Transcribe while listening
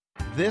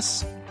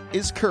This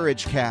is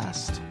Courage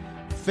Cast.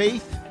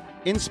 Faith,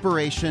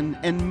 inspiration,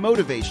 and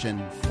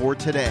motivation for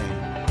today.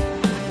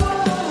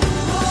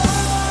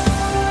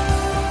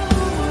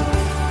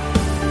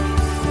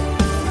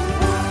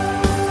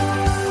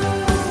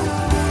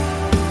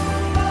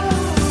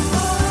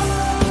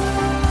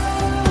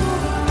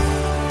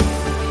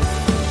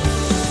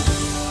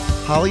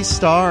 Holly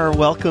Starr,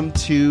 welcome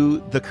to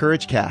the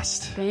Courage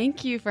Cast.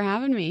 Thank you for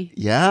having me.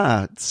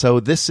 Yeah, so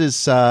this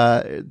is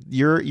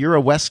you're a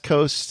West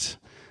Coast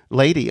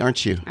lady,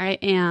 aren't you? I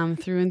am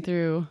through and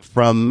through.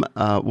 From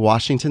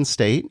Washington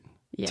State.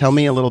 Yes. Tell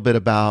me a little bit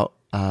about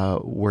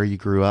where you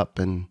grew up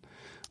and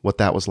what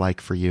that was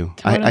like for you.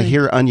 Totally. I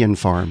hear onion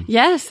farm.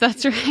 Yes,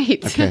 that's right.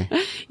 Okay.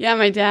 Yeah,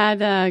 my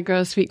dad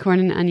grows sweet corn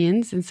and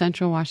onions in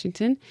Central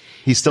Washington.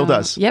 He still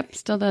does. Yep,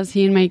 still does.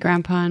 He and my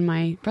grandpa and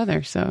my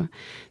brother. So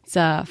it's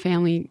a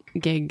family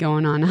gig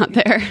going on out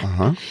there.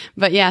 Uh-huh.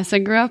 But yeah, so I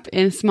grew up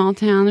in a small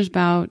town. There's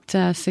about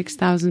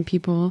 6,000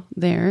 people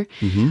there.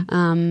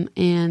 Mm-hmm.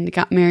 And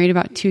got married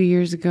about 2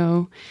 years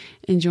ago.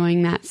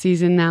 Enjoying that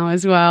season now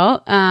as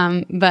well.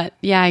 But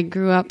yeah, I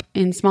grew up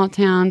in small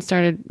town,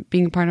 started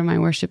being a part of my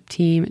worship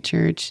team at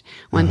church.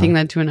 One thing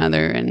led to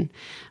another, and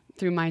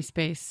through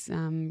MySpace,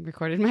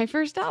 recorded my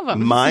first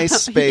album.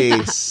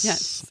 MySpace. So, yeah,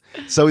 yes.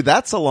 So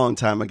that's a long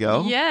time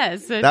ago.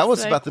 Yes. That was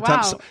like, about the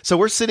wow. time. So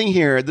we're sitting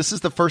here. This is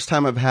the first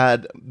time I've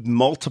had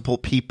multiple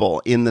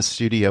people in the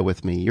studio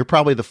with me. You're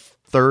probably the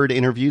third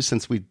interview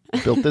since we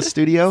built this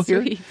studio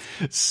here. Sweet.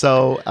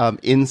 So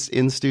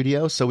in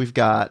studio. So we've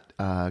got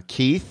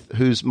Keith,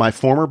 who's my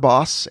former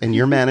boss and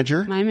your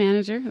manager. My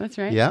manager, that's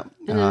right. Yeah.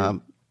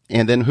 And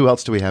And then who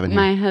else do we have in here?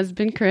 my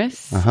husband,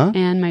 Chris, Uh-huh.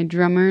 and my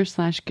drummer /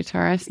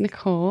 guitarist,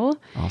 Nicole,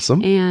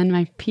 Awesome. and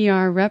my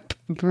PR rep,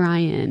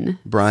 Brian.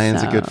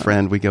 Brian's a good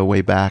friend. We go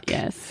way back.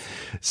 Yes.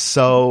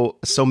 So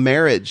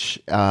marriage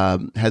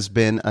has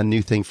been a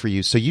new thing for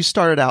you. So you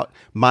started out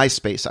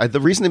MySpace. The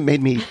reason it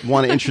made me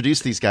want to introduce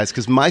these guys,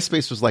 because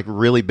MySpace was like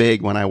really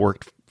big when I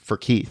worked for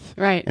Keith.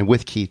 Right. And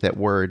with Keith at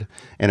Word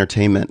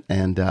Entertainment.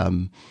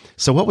 And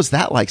so what was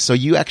that like? So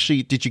you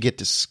actually, did you get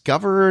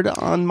discovered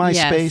on MySpace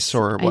Yes,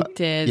 or what? I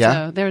did. Yeah.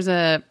 So there was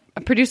a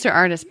producer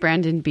artist,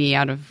 Brandon B,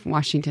 out of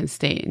Washington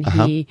State, and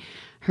he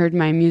heard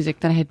my music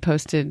that I had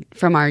posted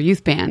from our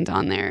youth band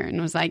on there and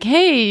was like,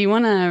 hey, you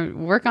want to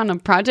work on a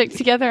project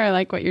together? I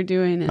like what you're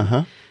doing.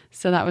 And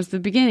so that was the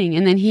beginning.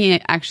 And then he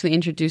actually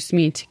introduced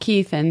me to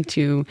Keith and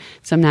to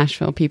some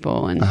Nashville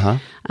people.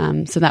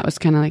 And so that was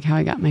kind of like how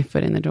I got my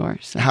foot in the door.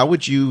 So. How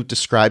would you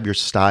describe your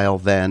style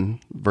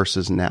then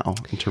versus now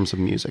in terms of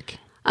music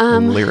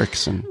and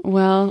lyrics? And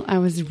Well, I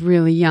was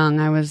really young.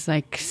 I was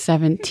like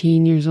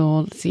 17 years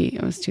old. Let's see,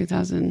 it was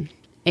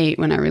 2008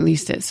 when I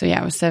released it. So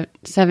yeah, I was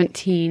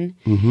 17.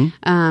 So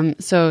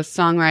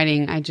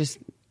songwriting, I just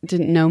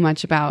didn't know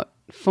much about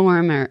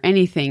form or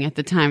anything at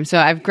the time. So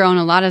I've grown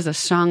a lot as a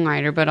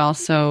songwriter, but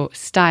also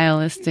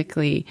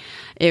stylistically,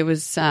 it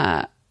was,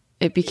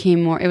 it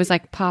became more, it was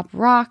like pop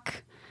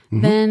rock,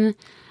 then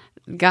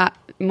got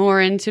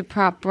more into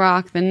pop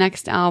rock. The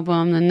next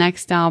album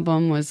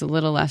was a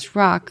little less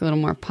rock, a little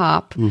more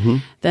pop.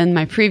 Then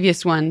my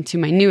previous one to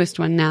my newest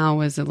one now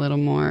was a little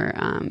more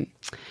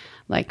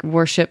like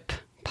worship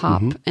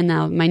pop. And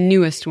now my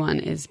newest one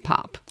is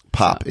pop.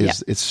 pop So,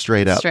 is it's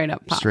straight up. Straight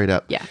up pop. Straight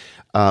up. Yeah.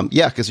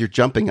 Yeah, because you're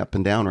jumping up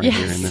and down right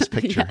here in this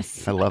picture.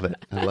 Yes. I love it.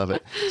 I love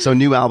it. So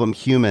new album,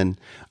 Human,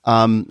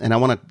 and I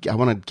want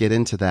to get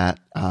into that.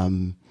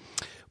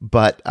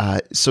 But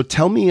so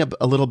tell me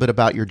a little bit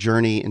about your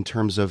journey in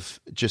terms of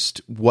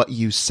just what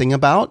you sing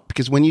about,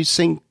 because when you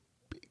sing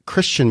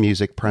Christian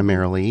music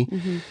primarily,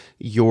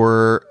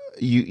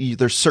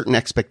 there's certain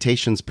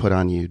expectations put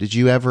on you. Did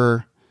you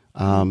ever,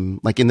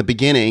 like in the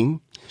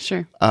beginning?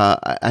 Sure.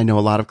 I know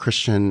a lot of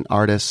Christian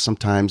artists,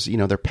 sometimes,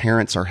 their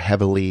parents are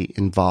heavily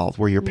involved.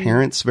 Were your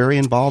parents very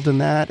involved in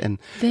that? And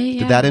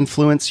did that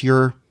influence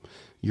your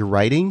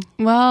writing?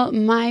 Well,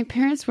 my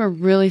parents were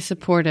really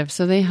supportive,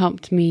 so they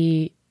helped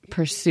me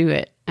pursue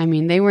it. I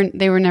mean, they were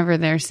never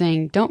there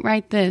saying, don't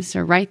write this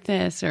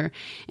or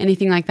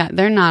anything like that.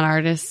 They're not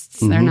artists.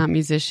 They're not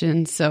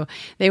musicians. So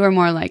they were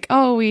more like,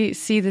 oh, we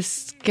see the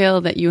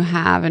skill that you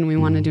have and we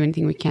want to do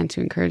anything we can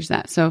to encourage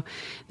that. So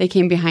they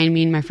came behind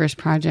me in my first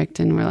project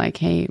and were like,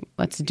 hey,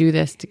 let's do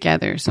this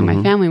together. So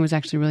my family was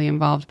actually really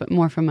involved, but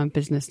more from a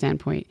business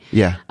standpoint.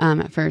 Yeah.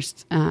 At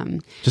first.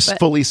 Just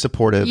fully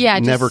supportive. Yeah.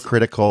 Never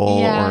critical.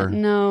 Yeah. Or,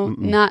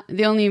 not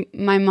the only,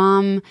 my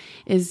mom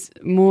is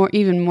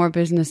even more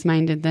business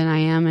minded than I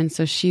am. And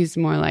so she's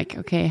more like,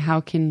 okay, how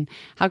can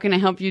I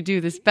help you do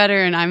this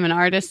better? And I'm an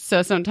artist.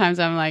 So sometimes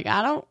I'm like,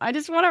 I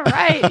just want to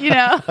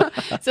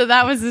write, So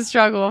that was the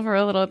struggle for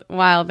a little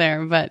while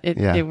there, but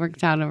it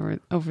worked out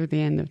over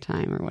the end of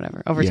time or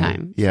whatever, over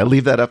time. Yeah.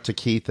 Leave that up to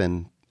Keith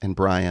and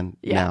Brian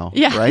now,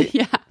 right?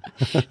 Yeah.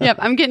 Yep.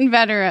 I'm getting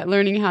better at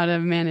learning how to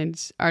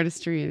manage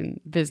artistry and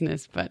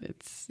business, but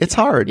it's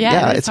hard.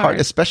 Yeah, it's hard,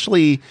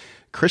 especially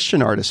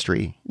Christian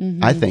artistry,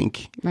 I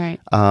think. Right.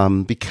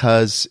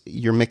 Because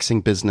you're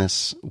mixing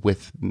business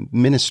with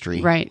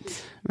ministry.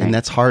 Right. And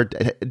that's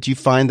hard. Do you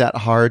find that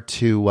hard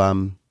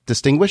to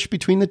distinguish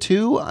between the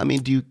two? I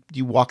mean, do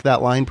you walk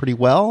that line pretty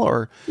well,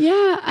 or?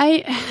 Yeah,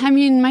 I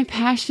mean, my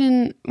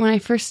passion when I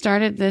first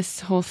started this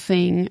whole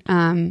thing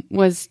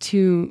was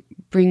to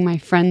bring my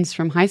friends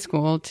from high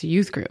school to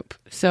youth group.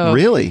 So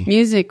really,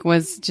 music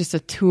was just a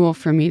tool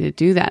for me to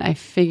do that. I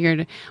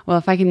figured, well,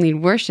 if I can lead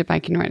worship, I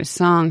can write a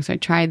song. So I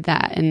tried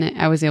that, and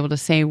I was able to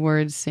say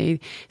words, say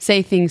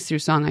things through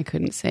song I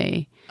couldn't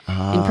say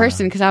in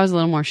person because I was a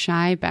little more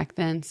shy back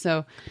then.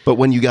 So, but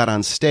when you got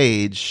on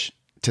stage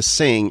to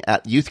sing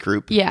at youth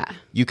group, yeah,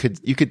 you could.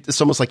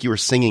 It's almost like you were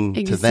singing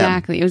to them.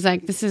 Exactly. It was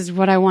like, this is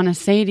what I want to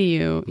say to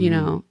you, you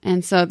know.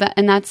 And so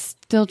that's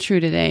still true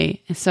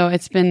today. So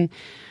it's been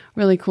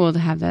really cool to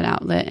have that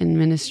outlet in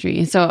ministry.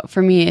 And so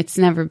for me, it's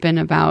never been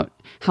about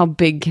how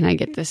big can I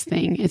get this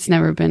thing. It's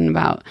never been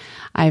about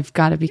I've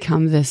got to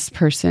become this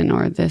person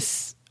or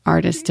this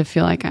artist to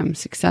feel like I'm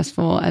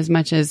successful, as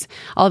much as,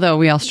 although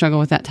we all struggle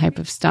with that type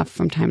of stuff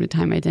from time to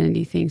time,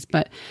 identity things.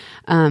 But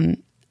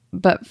when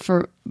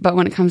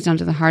it comes down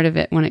to the heart of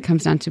it, when it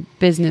comes down to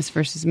business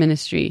versus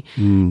ministry,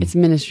 it's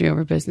ministry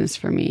over business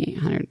for me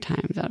 100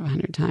 times out of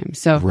 100 times.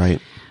 So, right.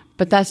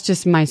 But that's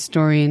just my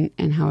story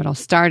and how it all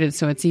started.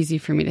 So it's easy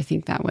for me to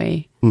think that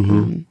way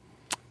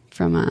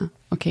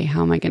okay,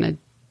 how am I going to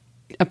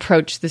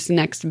approach this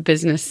next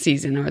business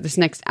season or this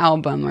next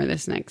album or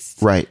this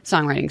next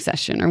songwriting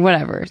session or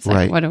whatever. It's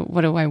like,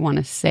 what do I want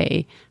to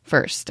say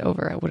first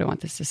over what do I want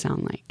this to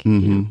sound like? You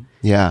know?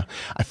 Yeah.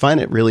 I find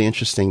it really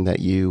interesting that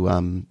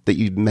you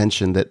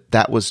mentioned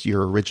that was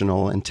your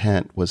original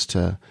intent, was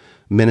to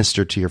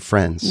minister to your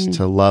friends,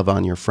 to love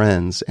on your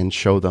friends and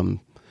show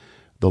them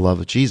the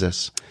love of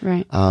Jesus.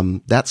 Right.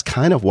 That's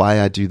kind of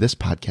why I do this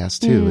podcast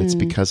too. It's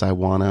because I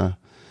want to,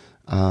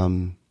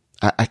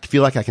 I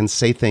feel like I can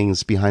say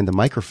things behind the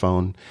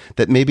microphone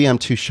that maybe I'm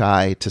too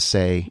shy to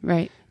say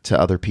to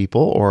other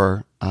people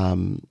or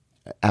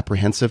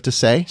apprehensive to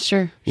say.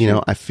 Sure. You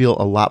know, I feel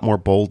a lot more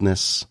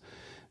boldness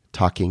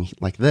talking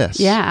like this.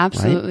 Yeah,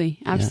 absolutely.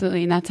 Right? Absolutely.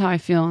 Yeah. And that's how I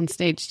feel on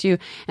stage too.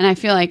 And I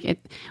feel like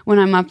when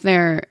I'm up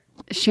there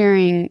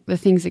sharing the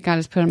things that God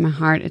has put in my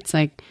heart, it's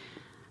like,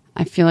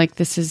 I feel like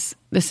this is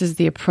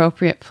the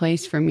appropriate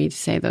place for me to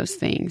say those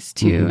things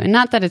too. And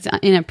not that it's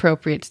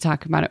inappropriate to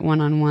talk about it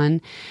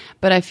one-on-one,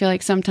 but I feel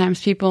like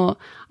sometimes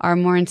people are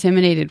more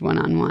intimidated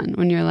one-on-one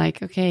when you're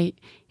like, okay,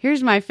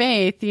 here's my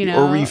faith, you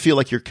know. Or you feel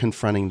like you're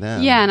confronting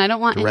them. Yeah, and I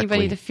don't want directly.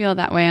 anybody to feel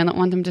that way. I don't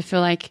want them to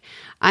feel like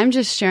I'm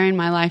just sharing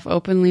my life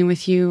openly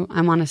with you.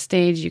 I'm on a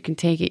stage. You can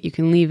take it. You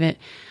can leave it.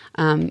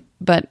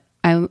 But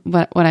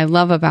what I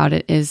love about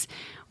it is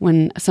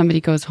when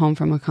somebody goes home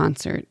from a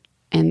concert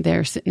and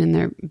they're sitting in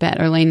their bed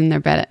or laying in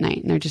their bed at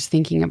night and they're just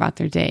thinking about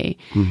their day.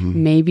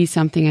 Maybe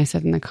something I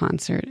said in the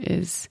concert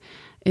is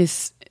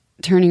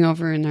turning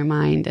over in their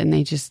mind, and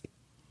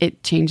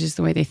it changes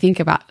the way they think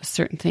about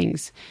certain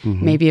things,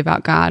 maybe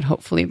about God,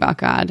 hopefully about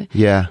God.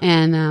 Yeah.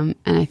 And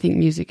I think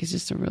music is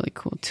just a really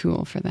cool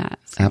tool for that.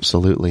 So,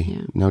 absolutely.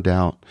 Yeah. No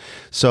doubt.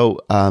 So,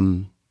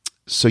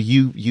 so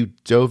you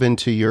dove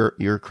into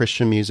your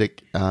Christian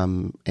music,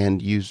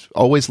 and you've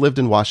always lived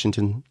in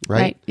Washington,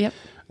 right? Right. Yep.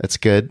 That's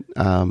good.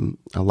 A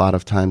lot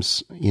of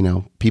times, you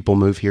know, people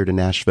move here to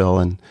Nashville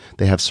and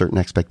they have certain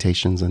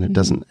expectations, and it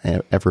doesn't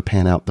ever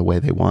pan out the way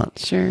they want.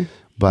 Sure.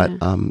 But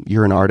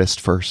you're an artist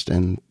first,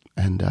 and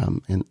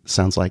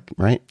sounds like,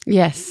 right?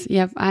 Yes.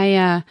 Yep.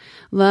 I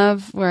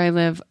love where I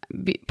live.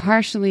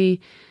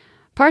 Partially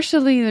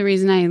the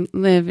reason I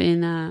live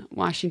in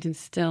Washington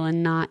still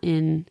and not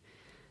in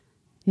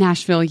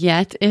Nashville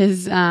yet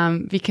is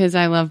because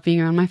I love being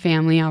around my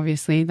family.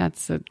 Obviously,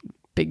 that's a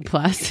big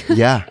plus.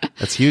 Yeah,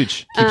 that's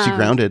huge. Keeps you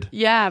grounded.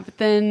 Yeah, but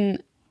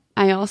then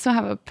I also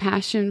have a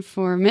passion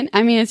for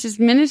it's just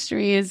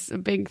ministry is a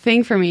big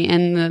thing for me,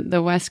 and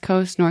the West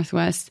Coast,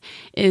 Northwest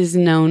is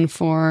known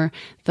for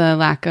the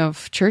lack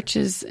of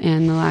churches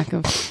and the lack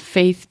of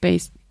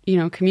faith-based, you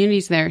know,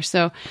 communities there.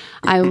 So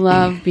I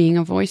love being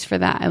a voice for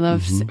that. I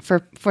love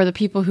for the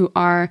people who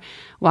are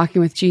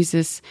walking with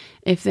Jesus,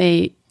 if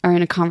they are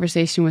in a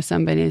conversation with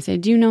somebody and say,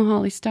 do you know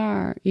Holly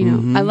Starr? You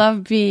know, I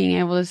love being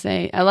able to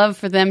say, I love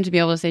for them to be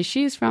able to say,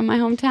 she's from my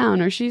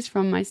hometown or she's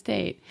from my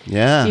state.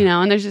 Yeah. You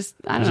know, and there's just,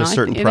 I don't know. There's a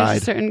certain pride.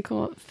 There's a certain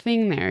cool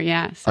thing there.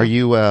 Yeah. So. Are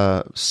you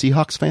a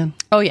Seahawks fan?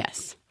 Oh,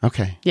 yes.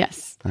 Okay.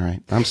 Yes. All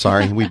right. I'm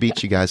sorry. We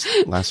beat you guys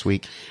last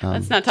week.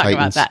 Let's not talk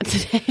about that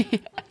today.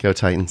 Go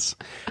Titans.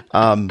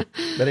 But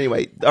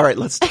anyway, all right,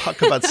 let's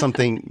talk about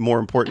something more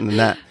important than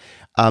that.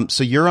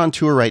 So you're on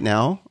tour right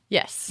now.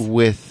 Yes.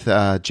 With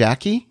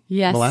Jackie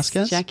Yes,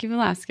 Velasquez? Jackie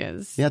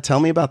Velasquez. Yeah, tell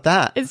me about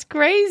that. It's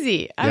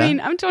crazy. I mean,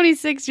 I'm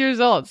 26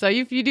 years old, so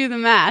if you do the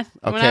math,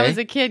 when I was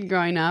a kid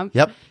growing up,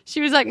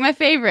 she was like my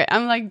favorite.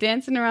 I'm like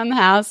dancing around the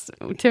house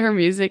to her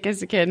music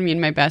as a kid. Me and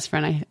my best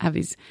friend, I have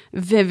these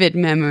vivid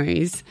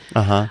memories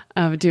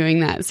of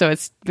doing that. So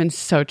it's been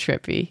so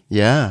trippy.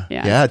 Yeah,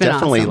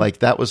 definitely. Awesome. Like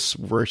that was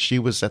where she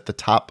was at the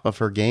top of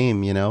her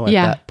game, you know, at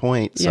that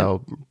point.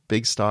 So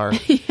big star.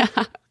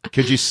 Yeah.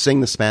 Could you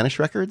sing the Spanish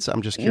records?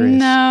 I'm just curious.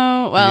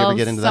 No, Did you well, ever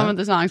get into some that? of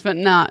the songs, but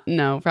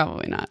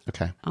probably not.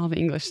 Okay. All the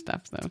English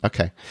stuff, though.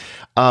 Okay.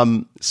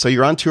 So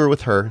you're on tour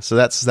with her. So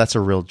that's a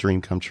real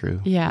dream come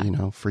true. Yeah.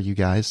 For you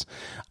guys.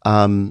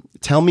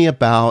 Tell me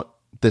about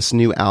this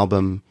new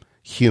album,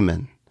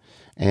 Human,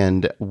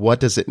 and what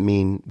does it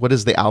mean? What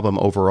does the album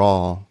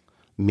overall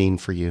mean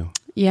for you?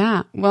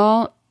 Yeah.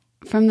 Well,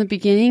 from the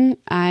beginning,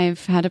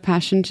 I've had a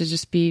passion to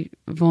just be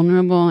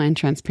vulnerable and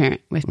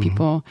transparent with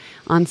people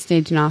on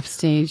stage and off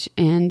stage.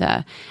 And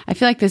I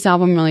feel like this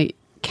album really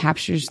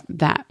captures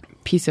that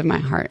piece of my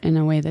heart in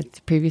a way that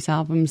the previous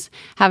albums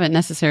haven't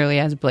necessarily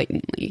as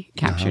blatantly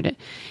captured it.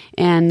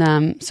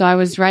 And so I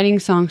was writing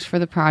songs for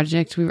the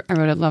project. I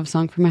wrote a love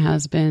song for my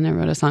husband. I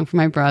wrote a song for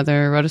my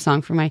brother. I wrote a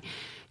song for my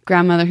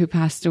grandmother who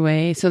passed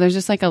away. So there's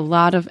just like a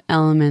lot of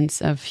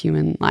elements of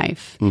human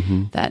life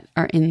that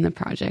are in the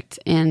project.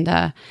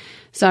 And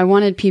so I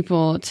wanted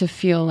people to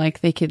feel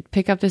like they could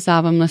pick up this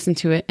album, listen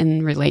to it,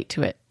 and relate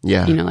to it.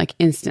 Yeah. Like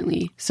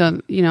instantly.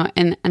 So,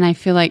 and I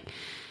feel like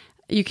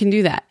you can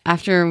do that.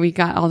 After we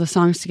got all the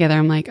songs together,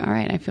 I'm like, all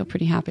right, I feel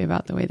pretty happy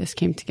about the way this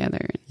came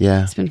together.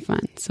 Yeah. It's been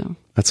fun. So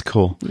that's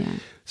cool. yeah.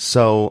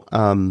 So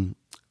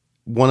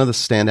one of the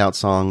standout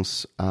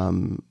songs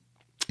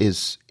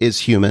is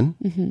Human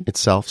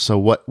itself.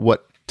 So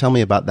tell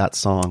me about that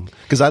song,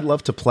 because I'd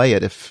love to play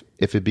it if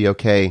it'd be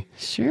okay.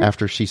 Sure.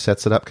 After she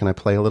sets it up, can I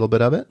play a little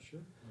bit of it? Sure,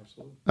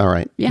 absolutely. All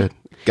right. Yeah. Good.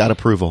 Got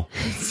approval.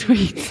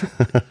 Sweet.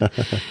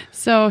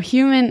 So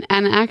Human,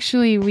 and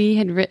actually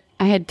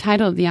I had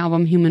titled the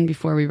album Human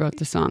before we wrote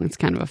the song. It's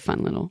kind of a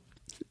fun little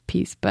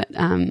piece, but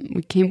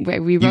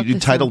we wrote You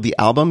titled the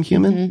album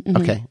Human?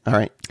 Okay. All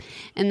right.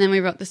 And then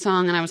we wrote the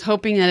song, and I was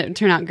hoping that it would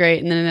turn out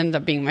great, and then it ended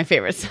up being my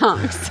favorite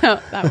song.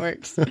 So that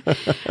works.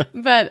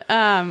 But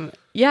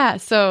yeah,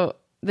 so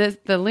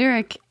the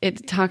lyric,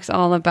 it talks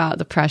all about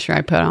the pressure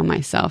I put on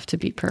myself to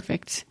be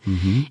perfect.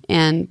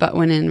 But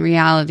when in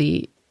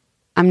reality,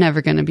 I'm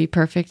never going to be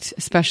perfect,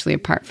 especially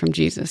apart from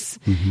Jesus.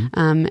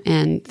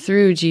 And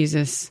through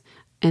Jesus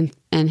and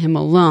him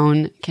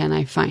alone can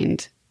I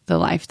find the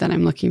life that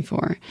I'm looking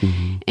for.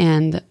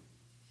 And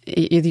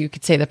you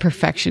could say the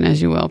perfection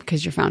as you will,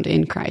 because you're found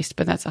in Christ,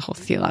 but that's a whole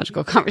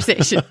theological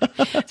conversation.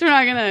 So we're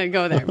not going to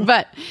go there.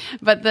 But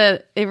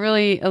it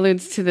really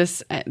alludes to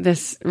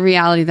this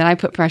reality that I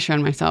put pressure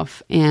on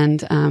myself, and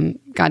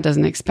God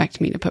doesn't expect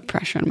me to put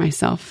pressure on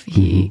myself.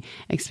 He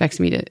expects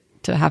me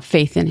to have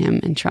faith in him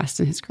and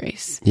trust in his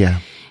grace. Yeah.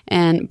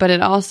 But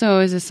it also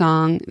is a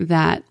song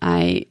that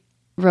I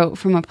wrote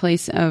from a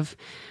place of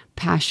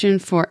passion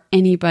for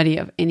anybody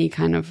of any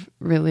kind of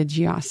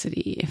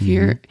religiosity. If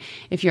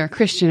you're a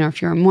Christian, or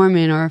if you're a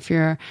Mormon, or if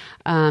you're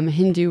a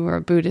Hindu or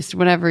a Buddhist,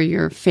 whatever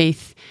your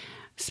faith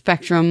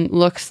spectrum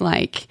looks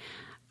like,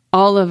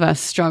 all of us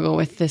struggle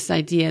with this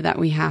idea that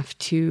we have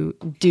to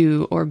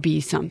do or be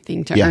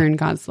something to earn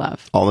God's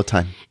love. All the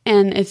time.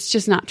 And it's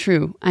just not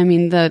true. I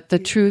mean,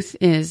 the truth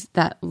is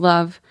that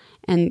love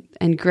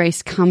and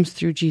grace comes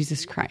through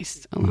Jesus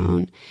Christ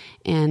alone.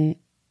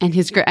 And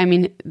his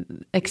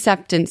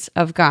acceptance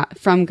of God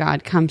from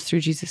God comes through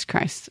Jesus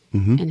Christ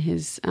and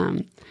his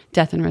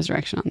death and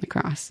resurrection on the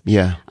cross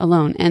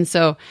alone. And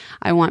so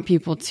I want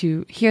people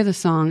to hear the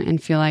song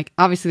and feel like,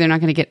 obviously they're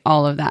not going to get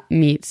all of that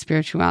meat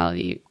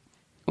spirituality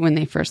when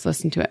they first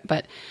listen to it,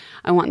 but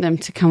I want them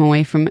to come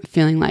away from it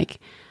feeling like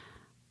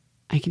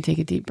I can take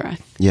a deep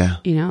breath. Yeah.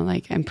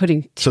 Like I'm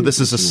putting. So this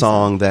is a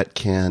song that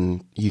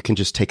you can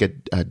just take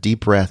a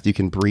deep breath. You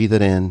can breathe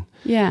it in,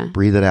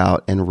 breathe it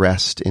out, and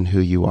rest in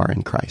who you are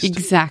in Christ.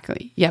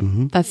 Exactly. Yep.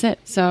 That's it.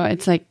 So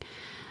it's like,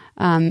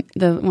 one of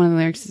the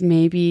lyrics is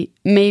maybe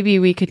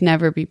we could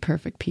never be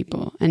perfect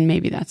people, and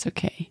maybe that's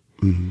okay.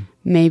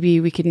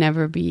 Maybe we could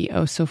never be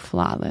so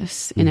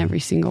flawless in every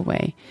single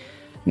way.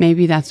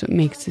 Maybe that's what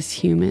makes us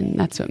human.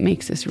 That's what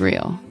makes us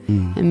real.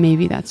 And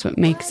maybe that's what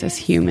makes us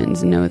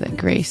humans know that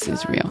grace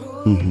is real.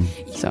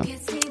 So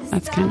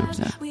that's kind of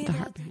the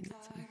heart behind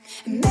that song.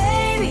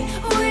 Maybe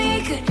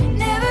we could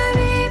never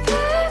be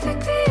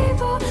perfect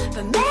people,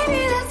 but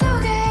maybe that's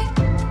okay.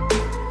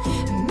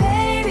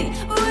 Maybe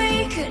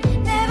we could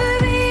never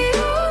be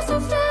so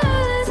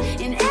flawless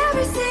in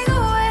every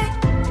single way.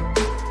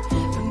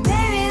 But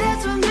maybe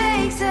that's what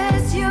makes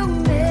us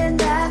human.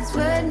 That's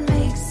what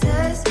makes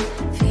us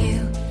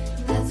feel.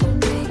 That's what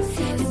makes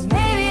us.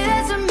 Maybe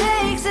that's what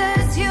makes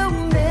us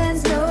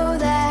humans know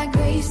that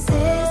grace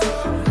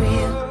is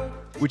real.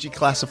 Would you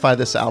classify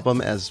this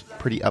album as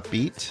pretty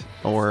upbeat,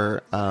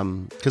 or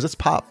because it's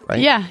pop, right?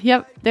 Yeah.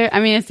 Yep.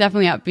 It's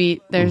definitely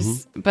upbeat.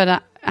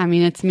 But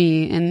it's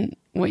me, and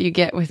what you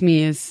get with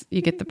me is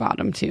you get the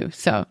bottom too.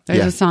 So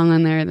there's a song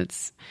on there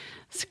it's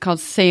called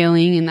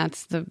 "Sailing," and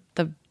that's the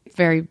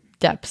very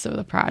depths of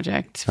the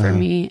project for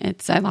me.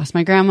 I lost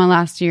my grandma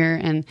last year,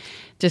 and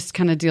just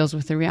kind of deals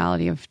with the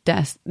reality of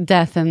death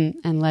and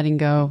letting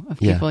go of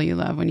people you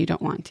love when you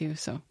don't want to.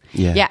 So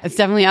it's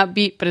definitely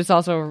upbeat, but it's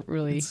also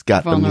really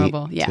got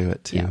vulnerable. The meat to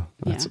it too.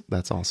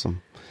 That's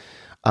awesome.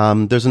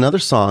 There's another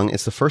song.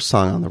 It's the first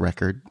song on the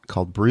record,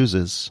 called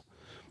 "Bruises."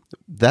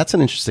 That's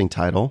an interesting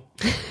title.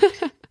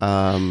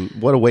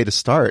 What a way to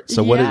start.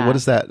 So Yeah. what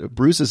is that?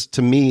 Bruises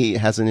to me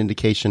has an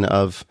indication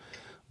of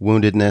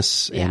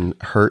woundedness and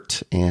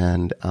hurt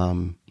and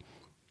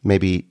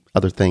maybe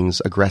other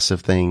things,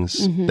 aggressive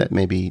things that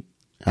maybe,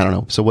 I don't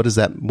know. So what is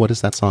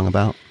that song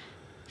about?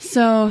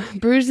 So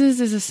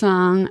Bruises is a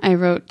song I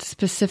wrote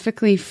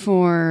specifically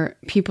for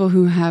people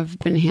who have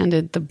been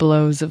handed the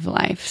blows of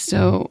life.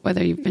 So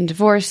whether you've been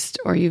divorced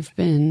or you've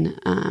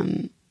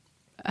been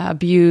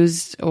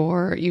abused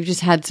or you've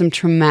just had some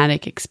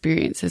traumatic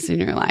experiences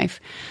in your life.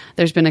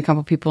 There's been a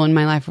couple people in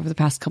my life over the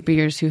past couple of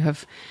years who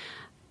have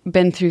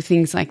been through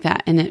things like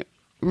that. And it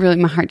really,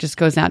 my heart just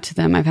goes out to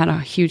them. I've had a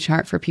huge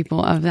heart for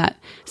people of that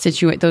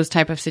those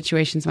type of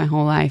situations my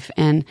whole life.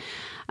 And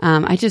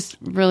I just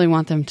really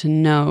want them to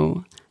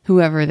know,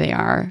 whoever they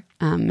are,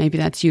 maybe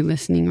that's you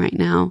listening right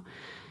now,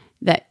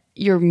 that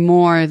you're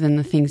more than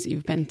the things that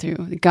you've been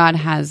through. God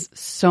has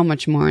so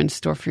much more in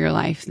store for your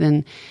life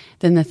than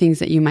the things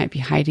that you might be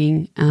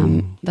hiding,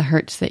 the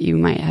hurts that you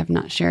might have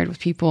not shared with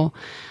people.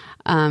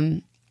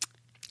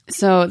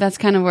 So that's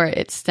kind of where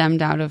it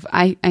stemmed out of.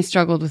 I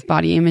struggled with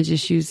body image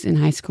issues in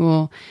high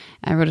school.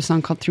 I wrote a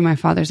song called Through My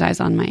Father's Eyes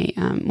on my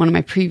one of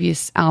my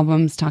previous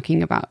albums,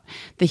 talking about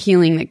the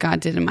healing that God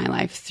did in my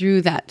life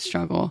through that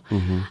struggle.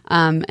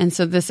 And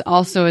so this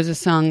also is a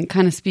song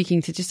kind of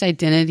speaking to just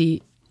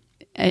identity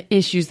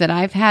issues that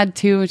I've had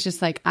too. It's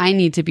just like, I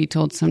need to be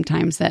told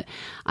sometimes that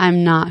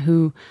I'm not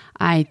who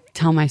I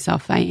tell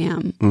myself I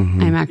am.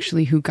 I'm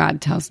actually who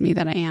God tells me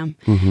that I am.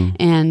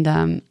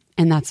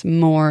 And that's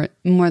more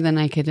than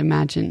I could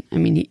imagine. I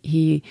mean,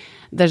 he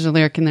there's a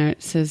lyric in there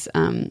that says,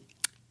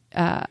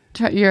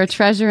 you're a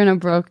treasure in a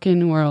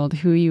broken world,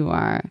 who you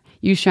are.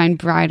 You shine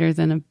brighter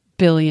than a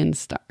billion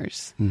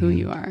stars, who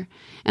you are.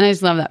 And I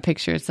just love that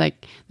picture. It's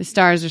like the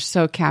stars are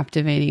so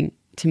captivating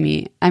to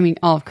me. I mean,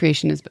 all of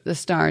creation is, but the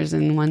stars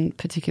in one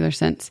particular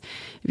sense,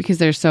 because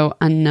they're so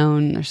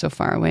unknown, they're so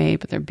far away,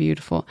 but they're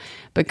beautiful.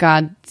 But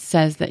God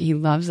says that he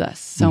loves us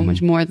so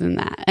much more than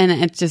that. And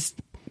it just,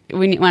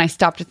 when I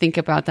stop to think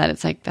about that,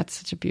 it's like, that's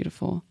such a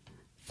beautiful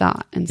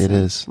thought. And so It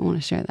is. I want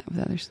to share that with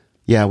others.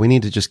 Yeah, we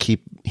need to just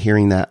keep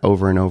hearing that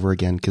over and over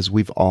again, because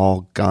we've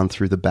all gone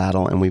through the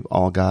battle and we've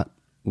all got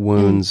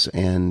wounds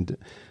and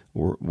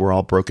we're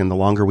all broken. The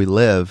longer we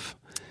live,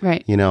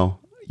 Right. you know,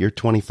 you're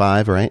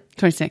 25, right?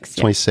 26.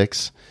 Yeah.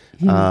 26.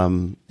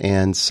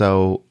 And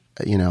so,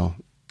 you know,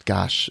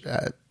 gosh,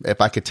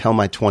 if I could tell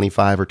my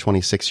 25 or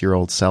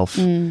 26-year-old self,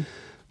 you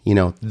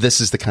know,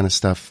 this is the kind of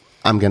stuff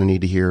I'm going to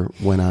need to hear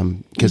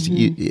when because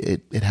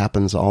it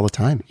happens all the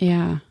time.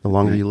 Yeah. The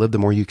longer you live, the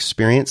more you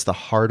experience, the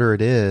harder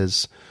it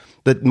is,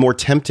 the more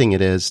tempting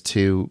it is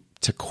to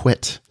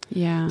quit.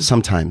 Yeah.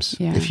 Sometimes,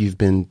 Yeah. if you've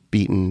been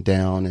beaten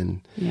down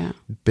and Yeah.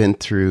 been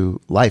through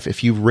life,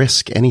 if you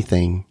risk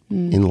anything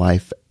in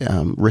life,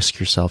 risk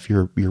yourself.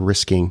 You're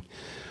risking.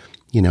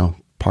 You know,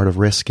 part of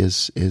risk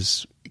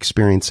is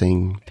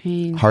experiencing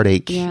Pain.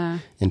 heartache, Yeah.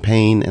 and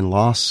pain, and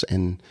loss,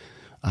 and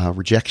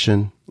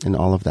rejection, and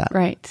all of that.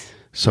 Right.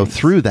 So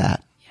through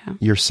that, Yeah.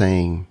 you're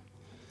saying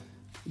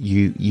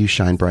you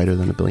shine brighter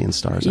than a billion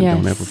stars, and Yes.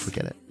 don't ever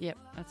forget it. Yep.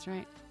 That's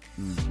right.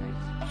 That's right.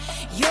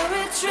 You're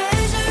a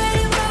treasure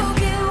in a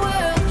broken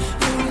world.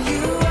 Who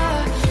you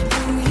are,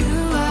 who you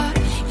are.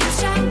 You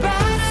shine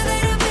brighter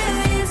than a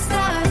billion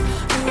stars.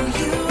 Who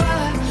you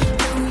are,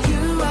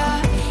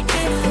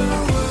 in a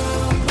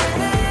world where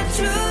the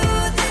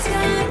truth is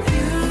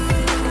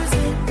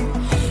confusing.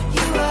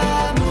 You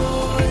are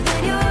more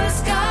than your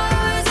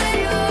scars and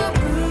your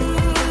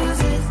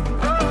bruises.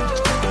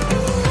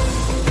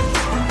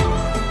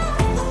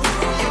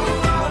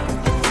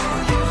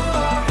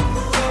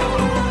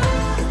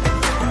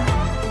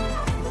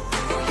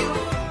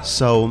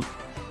 So,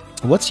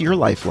 what's your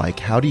life like?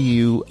 How do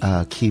you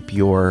keep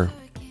yourself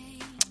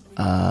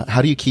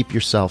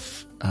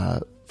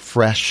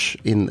fresh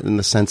in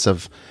the sense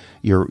of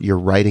your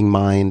writing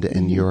mind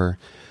and your,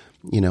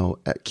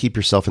 keep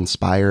yourself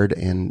inspired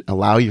and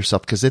allow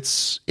yourself, because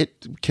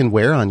it can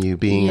wear on you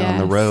being on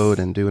the Yes. road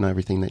and doing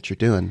everything that you're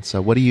doing.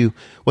 So,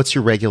 what's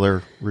your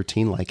regular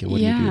routine like, and what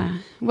do you do?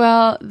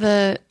 Well,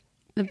 the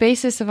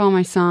basis of all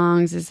my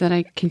songs is that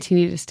I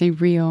continue to stay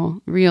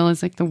real. Real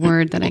is like the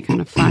word that I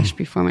kind of flash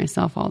before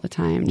myself all the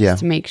time, just Yeah.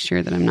 to make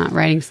sure that I'm not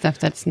writing stuff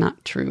that's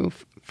not true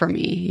for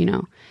me, you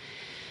know.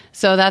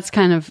 So that's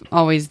kind of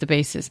always the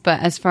basis. But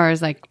as far as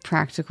like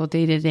practical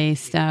day-to-day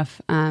stuff,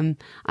 I'm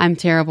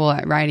terrible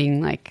at writing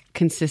like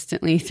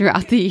consistently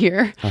throughout the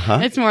year.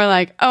 It's more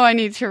like, oh, I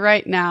need to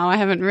write now. I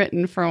haven't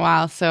written for a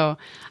while. So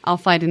I'll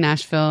fly to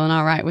Nashville and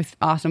I'll write with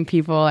awesome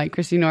people like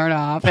Chrissy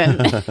Nordoff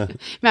and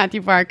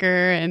Matthew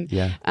Parker. And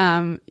so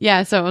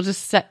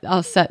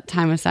I'll set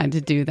time aside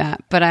to do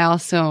that. But I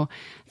also,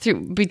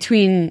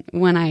 between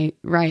when I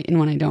write and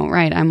when I don't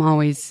write, I'm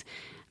always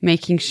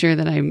making sure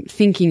that I'm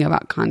thinking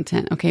about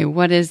content. Okay,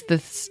 what is the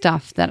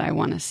stuff that I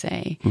want to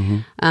say?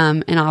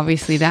 And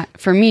obviously that,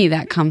 for me,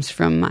 that comes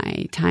from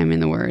my time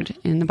in the Word,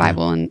 in the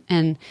Bible,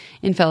 and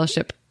in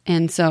fellowship.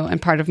 And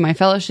part of my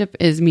fellowship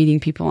is meeting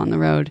people on the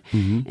road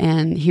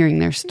and hearing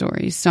their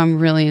stories. So I'm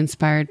really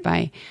inspired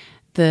by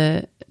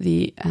the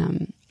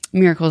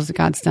miracles that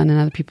God's done in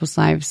other people's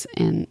lives,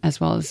 and as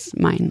well as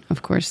mine,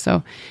 of course.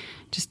 So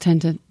just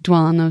tend to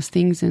dwell on those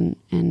things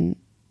and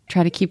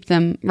try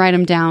to write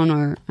them down,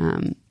 or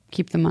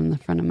keep them on the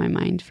front of my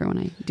mind for when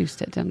I do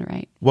sit down to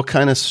write. What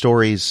kind of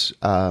stories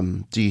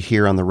do you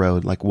hear on the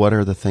road? Like, what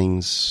are the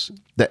things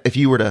that, if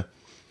you were to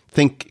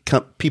think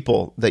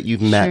people that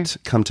you've met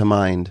come to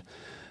mind,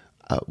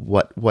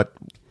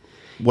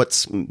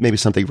 what's maybe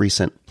something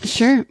recent?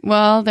 Sure.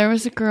 Well, there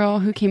was a girl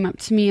who came up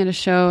to me at a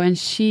show, and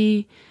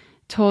she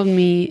told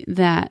me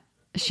that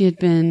she had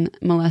been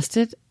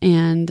molested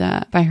and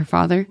by her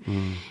father.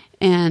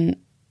 And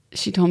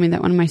she told me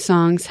that one of my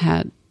songs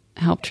had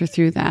helped her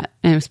through that.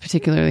 And it was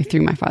particularly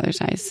Through My Father's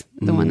Eyes,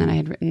 the one that I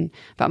had written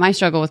about my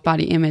struggle with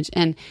body image.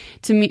 And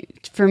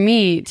for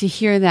me to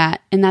hear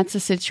that, and that's a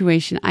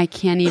situation I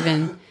can't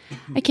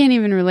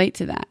even relate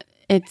to that.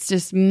 It's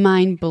just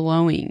mind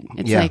blowing.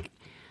 It's like,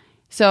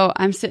 so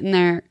I'm sitting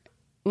there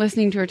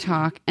listening to her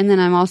talk, and then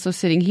I'm also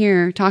sitting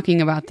here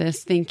talking about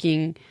this,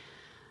 thinking,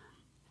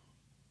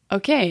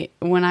 okay,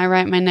 when I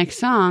write my next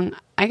song,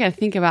 I got to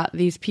think about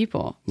these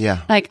people.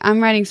 Yeah. Like,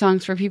 I'm writing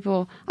songs for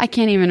people I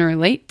can't even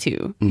relate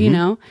to, you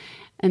know?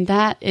 And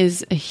that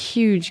is a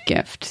huge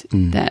gift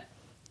that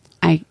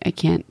I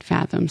can't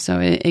fathom. So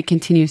it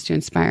continues to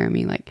inspire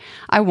me. Like,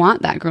 I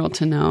want that girl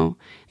to know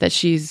that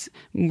she's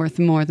worth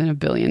more than 1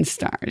 billion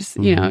stars.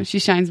 You know, she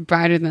shines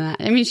brighter than that.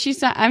 I mean,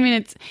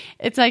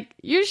 it's like,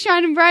 you're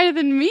shining brighter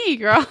than me,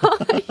 girl.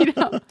 You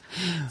know?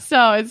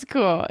 So it's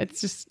cool.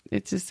 It's just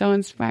so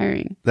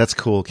inspiring. That's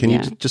cool. Can you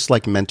just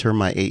like mentor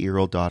my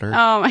 8-year-old daughter?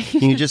 Oh my!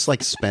 Can you just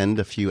like spend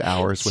a few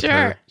hours with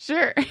her?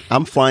 Sure.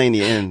 I'm flying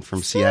you in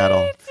from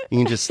Seattle. You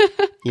can just,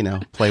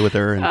 play with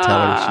her and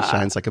tell her she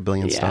shines like 1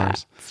 billion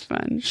stars. It's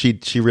fun.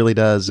 She really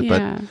does,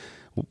 but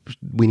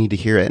we need to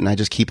hear it. And I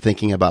just keep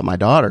thinking about my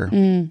daughter,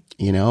 and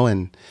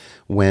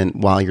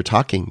while you're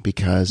talking,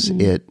 because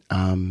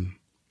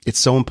it's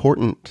so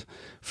important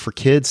for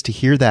kids to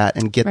hear that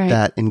and get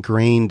that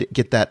ingrained,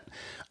 get that,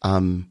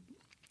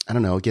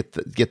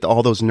 get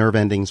all those nerve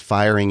endings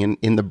firing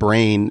in the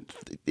brain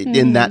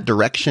in that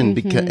direction,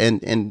 because,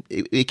 and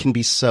it can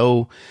be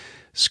so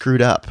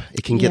screwed up.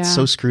 It can get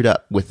so screwed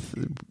up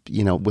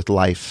with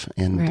life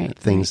and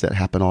things that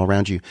happen all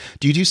around you.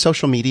 Do you do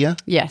social media?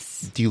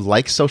 Yes. Do you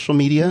like social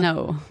media?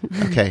 No.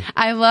 Okay.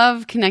 I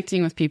love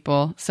connecting with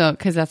people,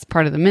 because that's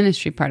part of the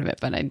ministry part of it,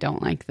 but I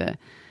don't like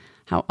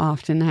how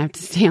often I have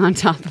to stay on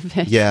top of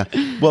it. Yeah.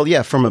 Well,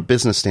 from a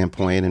business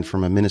standpoint and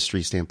from a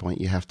ministry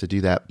standpoint, you have to do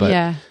that.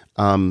 But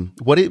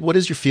what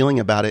is your feeling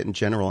about it in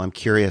general? I'm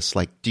curious.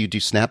 Like, do you do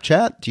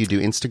Snapchat? Do you do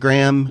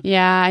Instagram?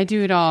 Yeah, I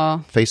do it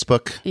all.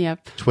 Facebook?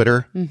 Yep.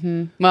 Twitter?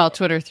 Mm-hmm. Well,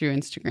 Twitter through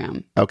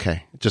Instagram.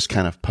 Okay. Just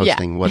kind of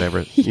posting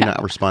whatever. You're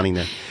not responding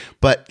there.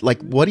 But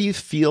like, what do you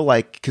feel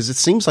like? Because it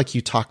seems like you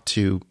talk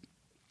to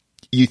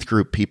youth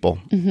group people,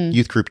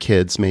 youth group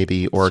kids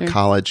maybe, or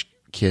college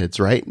kids,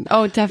 right?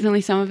 Oh,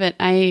 definitely some of it.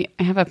 I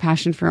have a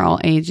passion for all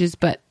ages,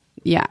 but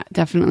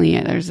definitely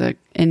there's an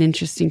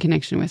interesting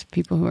connection with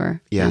people who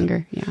are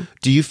younger. Yeah.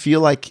 Do you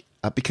feel like,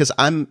 because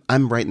I'm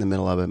right in the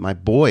middle of it, my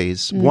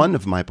boys, one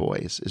of my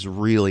boys is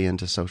really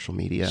into social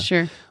media.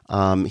 Sure.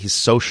 He's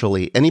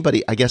socially,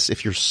 I guess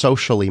if you're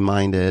socially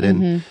minded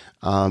and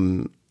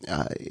there's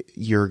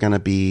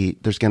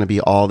going to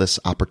be all this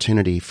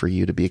opportunity for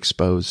you to be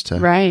exposed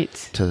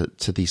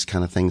to these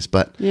kind of things.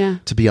 But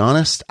to be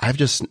honest,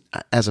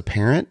 as a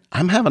parent,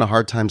 I'm having a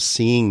hard time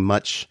seeing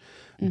much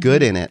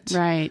good in it.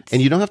 Right.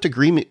 And you don't have to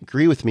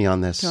agree with me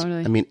on this.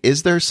 Totally. I mean,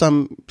 is there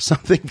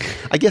something,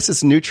 I guess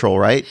it's neutral,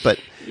 right? But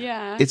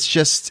it's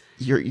just,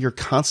 you're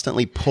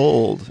constantly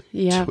pulled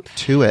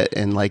to it,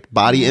 and like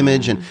body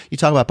image, and you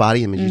talk about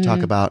body image, you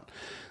talk about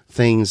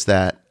things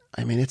that,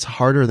 I mean, it's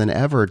harder than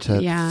ever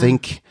to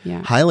think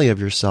highly of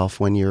yourself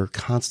when you're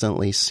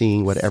constantly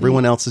seeing what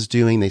everyone else is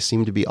doing. They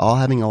seem to be all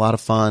having a lot of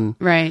fun.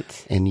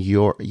 Right. And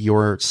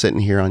you're sitting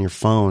here on your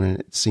phone, and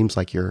it seems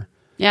like you're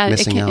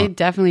missing out. It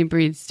definitely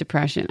breeds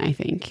depression, I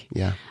think.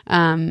 Yeah.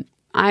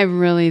 I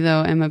really,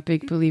 though, am a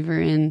big believer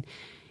in,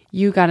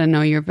 you got to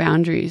know your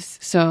boundaries.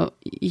 So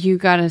you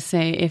got to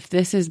say, if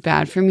this is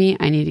bad for me,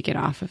 I need to get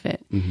off of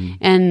it.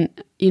 And,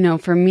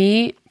 for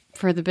me,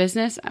 for the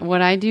business,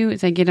 what I do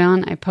is I get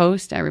on, I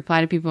post, I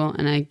reply to people,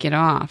 and I get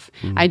off.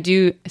 I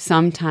do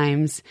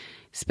sometimes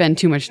spend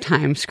too much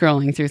time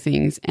scrolling through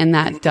things, and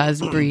that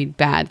does breed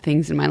bad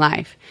things in my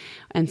life.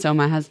 And so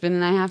my husband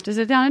and I have to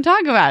sit down and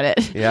talk about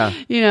it. Yeah.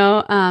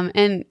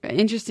 And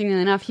interestingly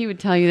enough, he would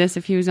tell you this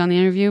if he was on the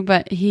interview,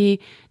 but he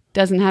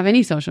doesn't have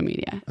any social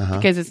media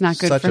because it's not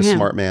good for him. Such a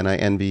smart man. I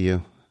envy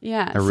you.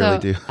 Yeah. I really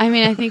do. I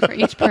mean, I think for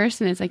each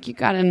person, it's like, you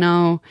got to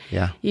know,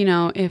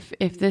 if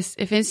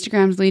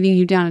Instagram's leading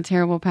you down a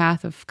terrible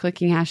path of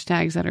clicking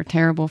hashtags that are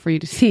terrible for you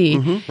to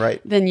see,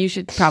 then you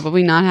should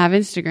probably not have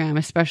Instagram,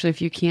 especially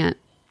if you can't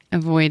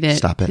avoid it.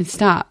 Stop it.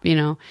 Stop,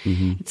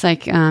 It's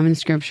like in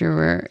scripture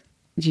where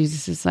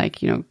Jesus is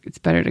like, it's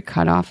better to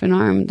cut off an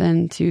arm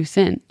than to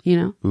sin,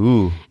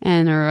 Ooh.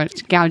 or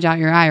gouge out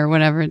your eye or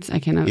whatever. I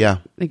can't know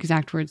the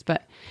exact words,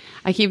 but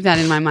I keep that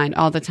in my mind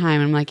all the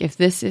time. I'm like, if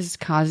this is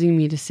causing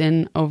me to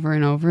sin over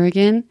and over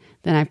again,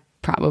 then I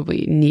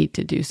probably need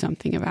to do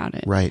something about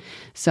it. Right.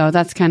 So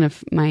that's kind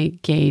of my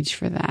gauge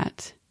for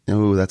that.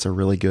 Oh, that's a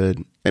really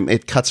good.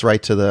 It cuts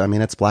right to the. I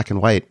mean, it's black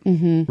and white.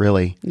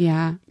 Really.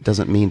 Yeah.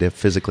 Doesn't mean to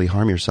physically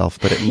harm yourself,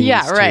 but it means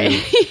Yeah. Right.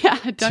 yeah.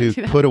 Don't to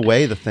do that. put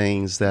away the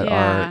things that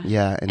are.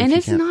 Yeah. And if you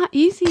it's can't- not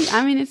easy.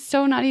 I mean, it's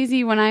so not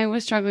easy. When I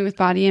was struggling with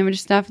body image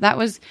stuff, that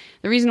was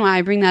the reason why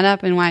I bring that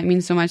up and why it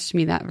means so much to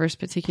me, that verse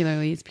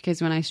particularly, is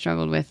because when I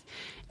struggled with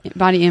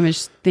body image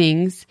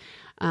things,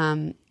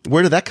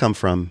 Where did that come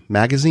from?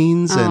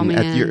 Magazines Oh, and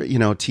at man.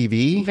 your,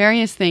 TV?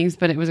 various things,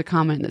 but it was a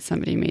comment that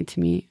somebody made to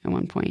me at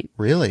one point.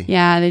 Really?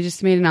 Yeah, they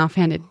just made an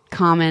offhanded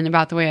comment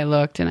about the way I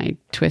looked, and I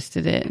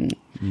twisted it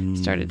and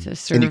started to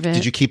serve And it.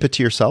 did you keep it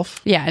to yourself?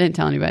 Yeah, I didn't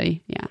tell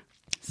anybody. Yeah.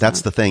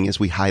 That's the thing, is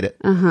we hide it.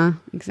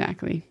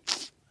 Exactly.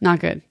 Not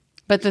good.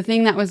 But the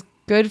thing that was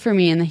good for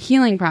me in the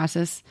healing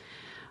process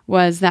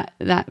was that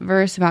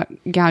verse about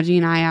gouging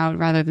an eye out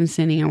rather than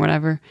sinning or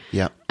whatever.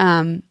 Yeah.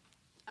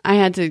 I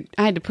had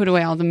to put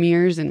away all the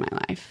mirrors in my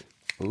life.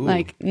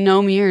 Like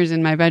no mirrors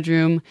in my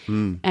bedroom.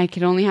 I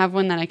could only have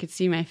one that I could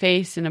see my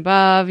face and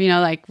above,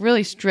 like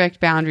really strict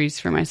boundaries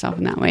for myself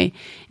in that way.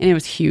 And it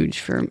was huge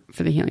for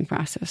the healing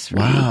process. For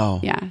Wow.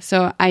 me. Yeah.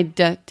 So I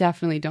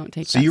definitely don't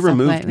take So that you stuff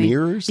removed lightly.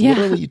 mirrors? Yeah.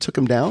 Literally, you took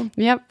them down?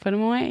 Yep. Put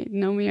them away.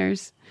 No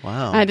mirrors.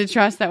 Wow. I had to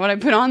trust that what I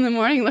put on in the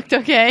morning looked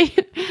okay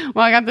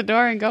while I got the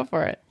door and go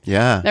for it.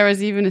 Yeah. There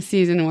was even a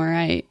season where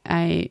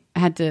I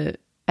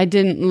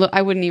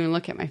wouldn't even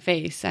look at my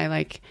face.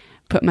 I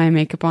put my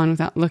makeup on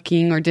without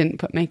looking, or didn't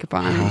put makeup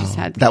on. I just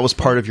had to. That was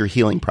part of your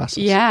healing process.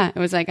 Yeah, it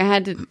was like I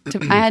had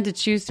to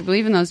choose to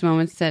believe in those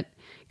moments that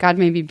God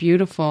made me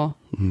beautiful,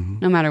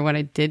 no matter what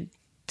I did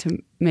to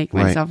make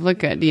Right. myself look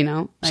good.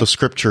 So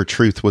scripture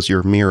truth was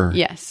your mirror.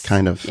 Yes.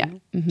 Kind of. Yeah.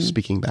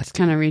 Speaking back.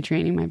 kind of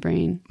retraining my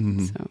brain.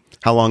 So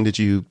How long did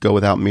you go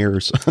without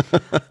mirrors?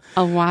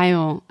 a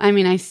while. I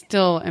mean, I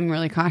still am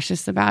really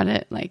cautious about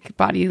it, like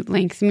body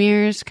length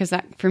mirrors, because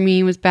that for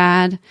me was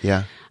bad.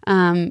 Yeah.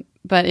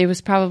 But it was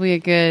probably a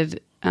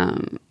good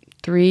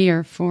 3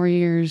 or 4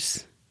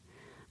 years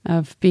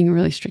of being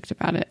really strict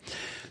about it.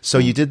 So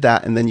you did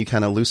that, and then you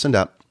kind of loosened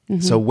up.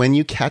 So when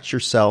you catch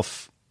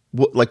yourself,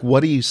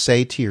 what do you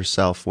say to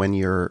yourself when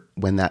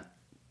that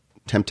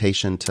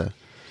temptation to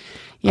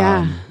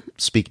Yeah.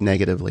 speak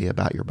negatively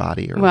about your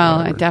body? Or Well, I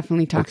whatever,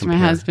 definitely or talked to my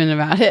compare? husband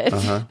about it.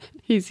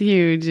 He's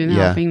huge in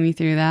Yeah. helping me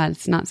through that.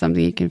 It's not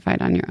something you can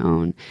fight on your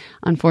own,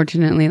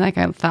 unfortunately, like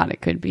I thought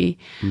it could be.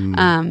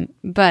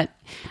 But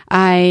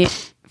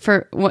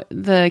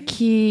the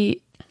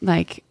key,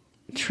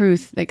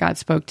 truth that God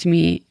spoke to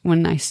me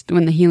when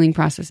the healing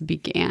process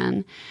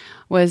began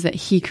was that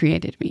He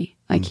created me.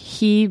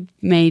 He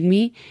made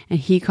me, and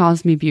He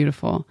calls me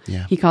beautiful.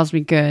 Yeah. He calls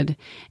me good.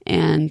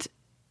 And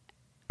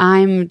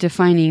I'm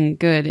defining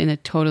good in a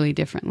totally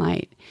different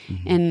light.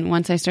 And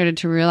once I started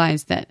to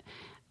realize that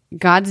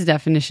God's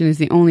definition is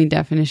the only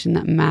definition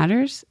that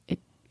matters, it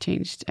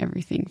changed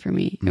everything for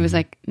me. It was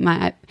like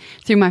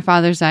through my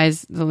father's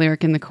eyes, the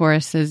lyric in the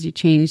chorus says, "You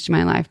changed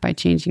my life by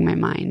changing my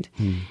mind."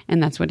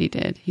 And that's what He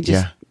did. He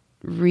just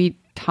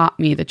re-taught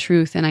me the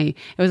truth. And it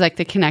was like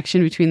the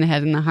connection between the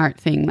head and the heart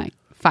thing,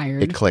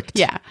 fired. It clicked.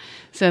 Yeah.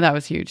 So that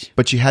was huge.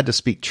 But you had to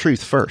speak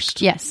truth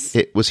first. Yes.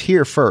 It was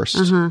here first,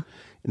 and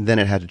then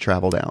it had to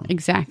travel down.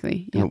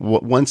 Exactly. Yep.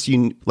 Once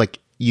you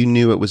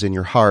knew it was in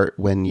your heart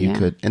when you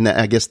could, and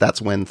I guess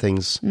that's when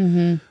things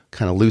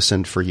kind of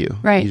loosened for you.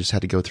 Right. You just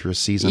had to go through a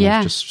season Yeah.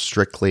 of just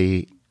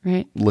strictly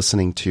Right.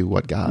 listening to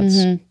what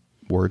God's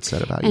word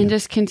said about you. And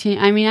just continue.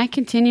 I mean, I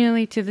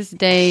continually to this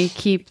day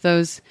keep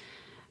those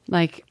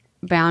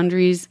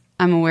boundaries.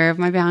 I'm aware of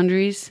my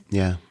boundaries.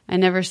 Yeah. I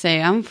never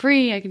say I'm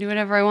free. I can do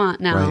whatever I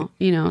want now,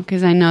 Right.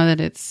 because I know that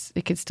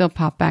it could still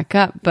pop back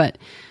up, but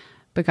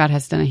God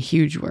has done a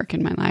huge work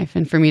in my life.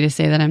 And for me to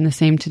say that I'm the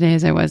same today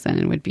as I was then,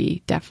 it would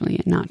be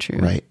definitely not true.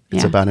 Right.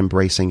 It's Yeah. about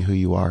embracing who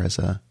you are as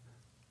a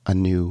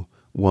new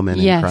woman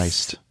in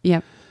Christ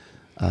Yep.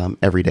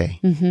 every day.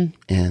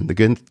 And the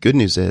good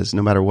news is,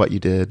 no matter what you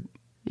did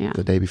Yeah.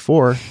 the day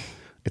before,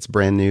 it's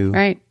brand new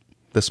Right.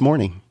 this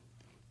morning.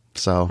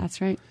 So That's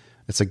right.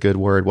 it's a good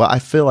word. Well, I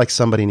feel like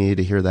somebody needed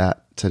to hear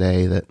that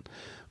today, that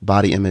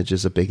body image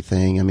is a big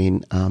thing. I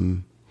mean,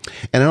 and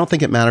I don't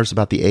think it matters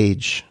about the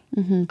age.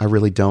 I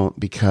really don't,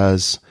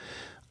 because,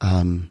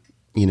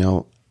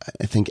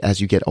 I think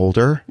as you get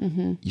older,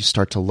 you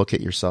start to look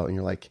at yourself and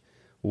you're like,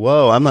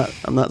 whoa, I'm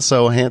not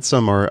so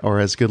handsome or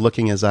as good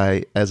looking as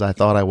I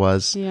thought I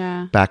was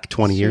Yeah. back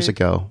 20 years Sure.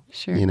 ago.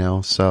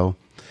 Sure. So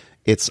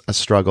it's a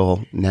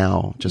struggle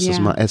now, just as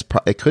Yeah. much as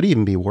it could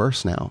even be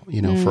worse now,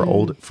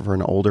 for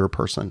an older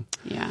person.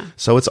 Yeah.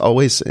 So it's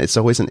always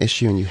an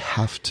issue, and you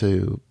have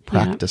to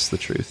practice the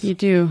truth. You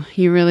do.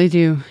 You really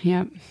do.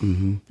 Yep.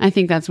 I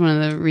think that's one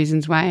of the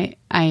reasons why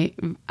I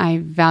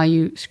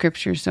value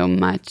scripture so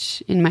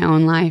much in my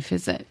own life,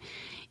 is that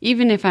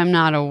even if I'm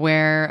not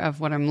aware of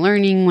what I'm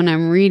learning when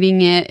I'm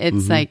reading it,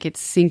 it's like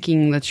it's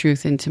sinking the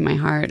truth into my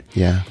heart.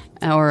 Yeah.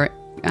 Or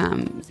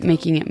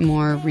making it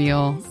more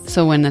real.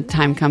 So when the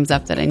time comes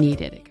up that I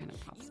need it, it kind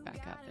of pops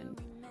back up and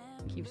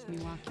keeps me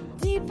walking.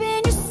 Deep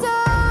in your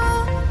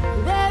soul,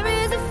 there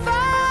is a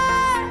fire.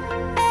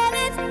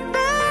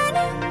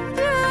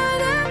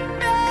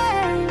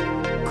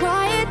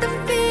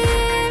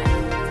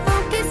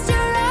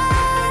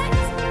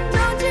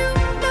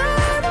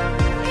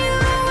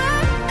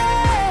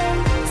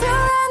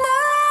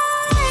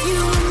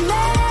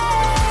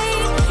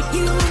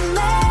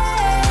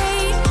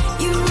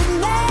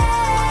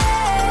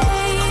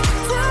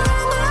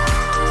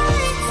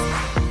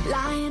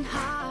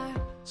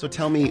 So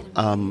tell me,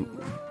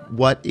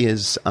 what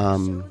is?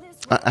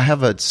 I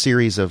have a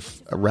series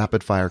of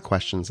rapid fire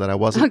questions that I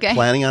wasn't Okay.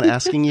 planning on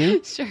asking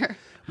you, Sure.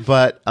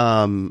 but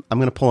I'm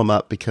going to pull them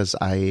up because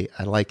I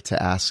like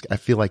to ask. I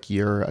feel like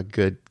you're a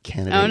good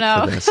candidate Oh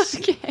no. for this.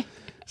 Okay.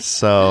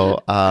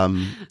 So,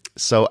 and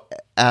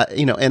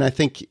I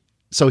think,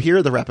 so here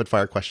are the rapid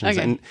fire questions.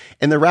 Okay.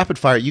 And the rapid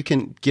fire, you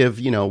can give,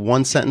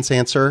 one sentence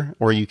answer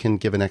or you can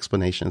give an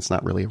explanation. It's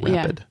not really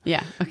rapid.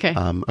 Yeah. Okay.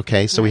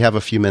 Okay. So we have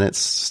a few minutes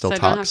still so I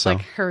talk. don't have to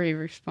like hurry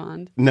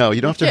respond. No,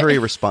 you don't have to hurry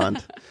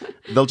respond.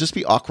 There'll just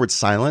be awkward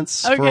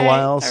silence for a Okay,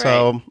 while. all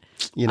So, right.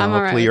 I'm all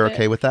right hopefully you're with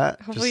okay it. with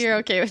that. Hopefully you're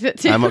okay with it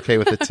too. I'm okay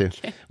with it too.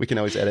 We can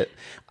always edit.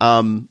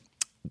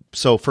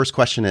 So first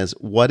question is,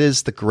 what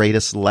is the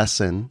greatest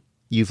lesson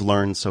you've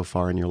learned so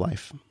far in your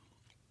life?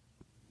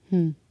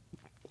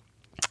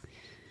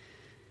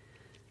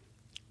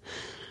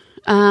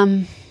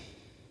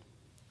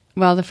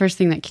 Well, the first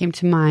thing that came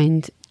to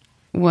mind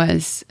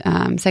was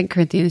 2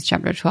 Corinthians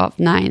chapter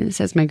 12:9. It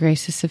says, "My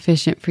grace is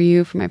sufficient for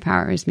you, for my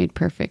power is made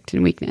perfect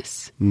in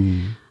weakness."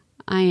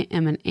 I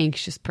am an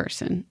anxious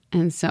person,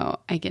 and so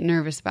I get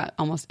nervous about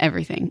almost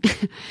everything.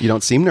 You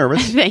don't seem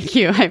nervous. Thank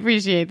you. I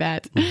appreciate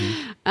that.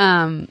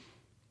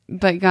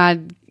 But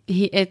God,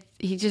 he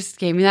just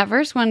gave me that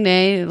verse one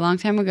day a long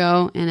time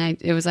ago, and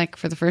it was like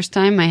for the first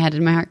time my head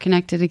and my heart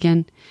connected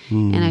again,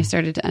 and I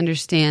started to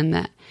understand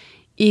that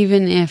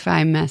even if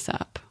I mess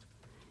up,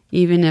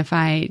 even if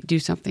I do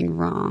something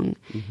wrong,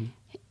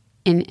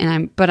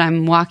 but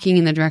I'm walking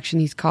in the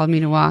direction He's called me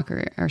to walk,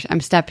 or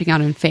I'm stepping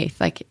out in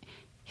faith, like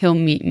He'll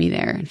meet me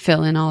there and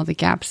fill in all the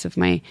gaps of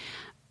my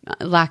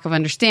lack of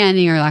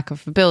understanding or lack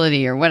of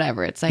ability or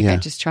whatever. It's like I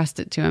just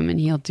trust it to Him, and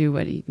He'll do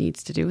what He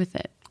needs to do with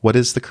it. What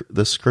is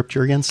the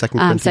scripture again? 2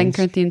 Corinthians? 2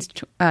 Corinthians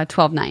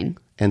 12:9.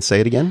 And say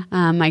it again.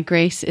 My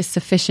grace is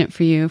sufficient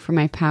for you, for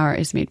my power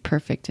is made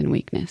perfect in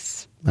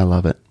weakness. I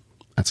love it.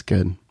 That's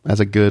good. That's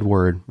a good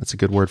word. That's a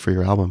good word for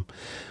your album.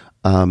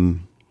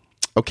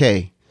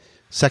 Okay.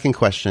 Second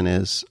question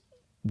is,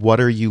 what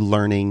are you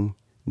learning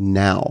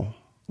now?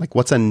 Like,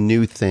 what's a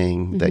new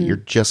thing that you're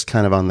just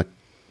kind of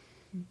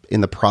in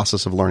the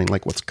process of learning?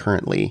 Like, what's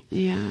currently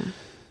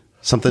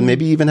something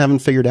maybe you even haven't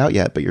figured out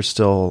yet, but you're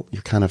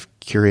kind of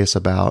curious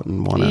about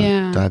and want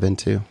to dive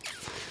into?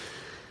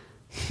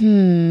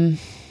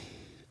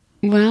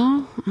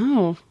 Well,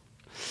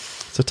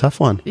 It's a tough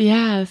one.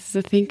 yeah, this is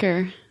a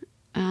thinker.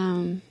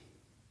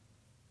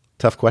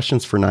 Tough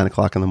questions for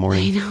 9:00 in the I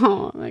morning.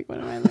 know. I'm like, what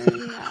am I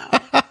learning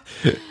now?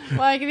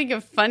 Well, I can think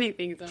of funny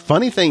things.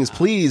 Funny things,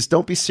 please.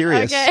 Don't be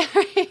serious. Okay,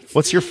 all right.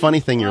 What's your funny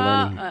thing you're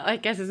learning? I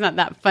guess it's not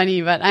that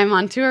funny, but I'm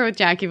on tour with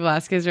Jackie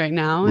Velasquez right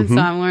now, and so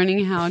I'm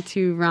learning how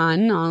to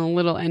run on a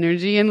little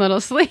energy and little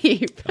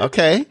sleep.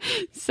 Okay.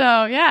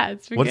 So yeah,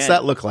 it's pretty What does good.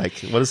 that look like?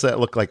 What does that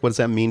look like? What does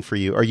that mean for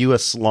you? Are you a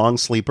long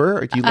sleeper?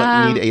 Or do you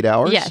need 8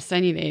 hours? Yes, I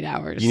need 8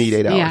 hours. You need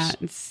 8 hours?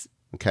 Yeah,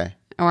 Okay.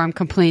 or I'm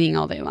complaining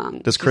all day long.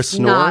 Does Chris It's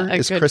not snore? a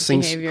Is good Chris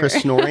behavior.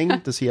 snoring?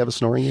 Does he have a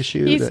snoring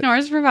issue? He that-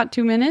 snores for about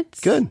 2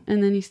 minutes. Good.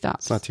 And then he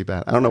stops. It's not too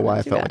bad. I don't know why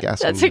I felt like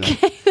asking That's you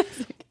that. okay.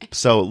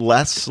 So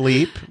less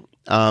sleep.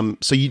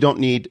 So you don't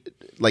need,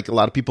 like a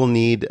lot of people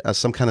need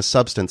some kind of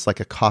substance, like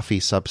a coffee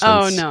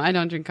substance. Oh, no, I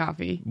don't drink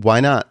coffee. Why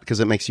not? Because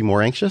it makes you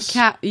more anxious?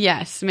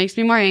 Yes, makes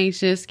me more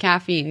anxious.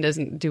 Caffeine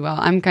doesn't do well.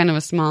 I'm kind of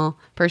a small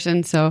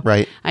person, so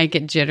Right. I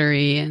get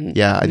jittery and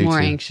Yeah, I do more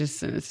too.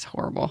 anxious, and it's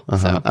horrible. Uh-huh.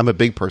 So, I'm a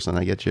big person.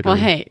 I get jittery. well,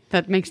 hey,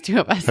 that makes two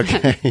of us. then.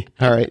 Okay.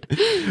 All right.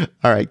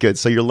 All right. Good.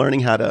 So you're learning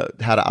how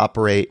to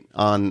operate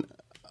on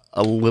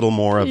a little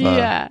more of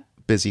a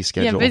busy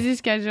schedule. Yeah, busy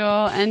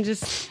schedule, and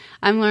just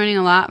I'm learning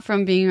a lot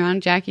from being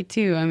around Jackie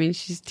too. I mean,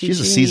 she's teaching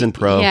a seasoned me.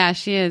 pro. Yeah,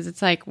 she is.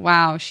 It's like,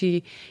 wow,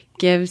 she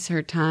gives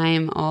her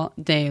time all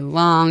day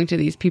long to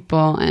these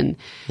people, and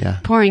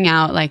pouring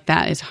out like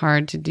that is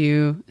hard to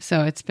do.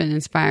 So it's been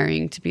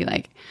inspiring to be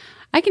like,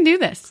 I can do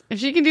this. If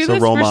she can do this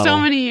for role so model.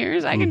 many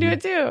years, I can do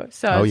it too.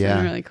 So it's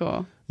been really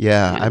cool.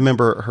 Yeah, I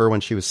remember her when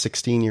she was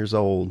 16 years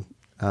old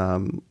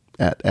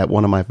at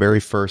one of my very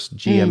first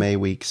GMA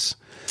weeks.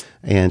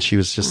 And she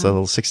was just a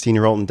little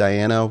 16-year-old, and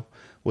Diana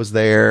was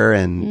there,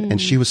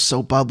 and she was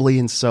so bubbly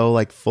and so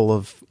like full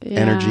of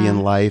energy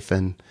and life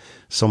and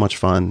so much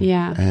fun.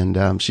 Yeah.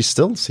 And she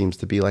still seems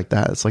to be like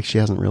that. It's like she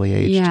hasn't really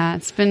aged. Yeah,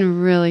 it's been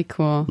really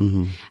cool.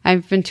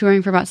 I've been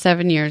touring for about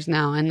 7 years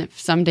now, and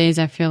some days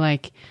I feel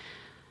like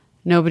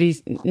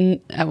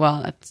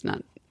that's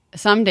not.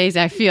 Some days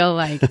I feel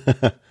like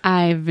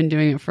I've been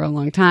doing it for a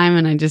long time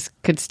and I just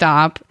could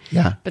stop.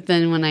 Yeah. But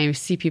then when I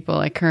see people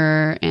like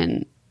her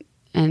and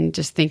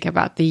just think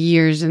about the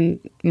years and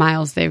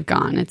miles they've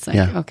gone, it's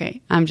like,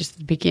 okay, I'm just at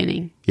the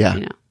beginning. Yeah.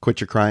 You know? Quit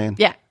your crying.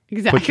 Yeah,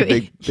 exactly.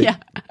 Put your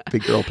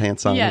big girl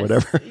pants on or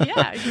whatever.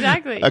 Yeah,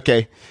 exactly.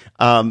 Okay.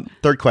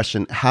 Third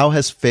question. How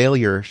has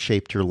failure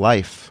shaped your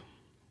life?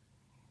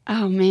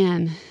 Oh,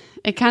 man.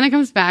 It kind of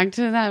comes back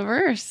to that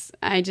verse.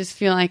 I just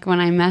feel like when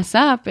I mess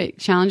up, it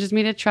challenges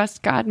me to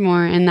trust God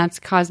more, and that's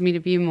caused me to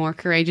be a more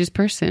courageous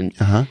person.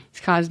 It's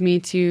caused me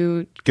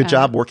to... Good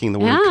job working the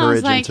word I was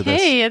courage like, into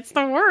this. hey, it's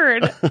the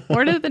word.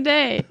 Word of the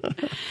day.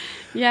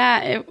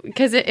 Yeah,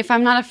 because if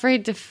I'm not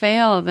afraid to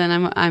fail,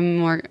 then I'm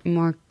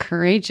more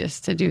courageous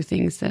to do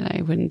things that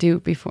I wouldn't do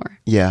before.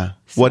 Yeah.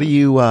 What are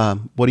you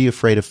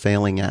afraid of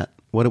failing at?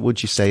 What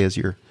would you say is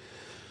your?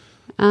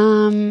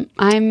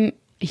 I'm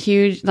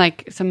huge.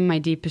 Like some of my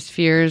deepest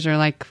fears are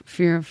like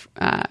fear of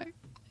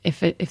if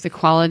the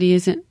quality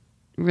isn't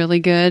really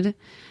good.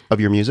 Of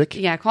your music?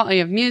 Yeah,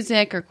 quality of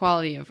music or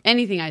quality of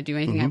anything I do,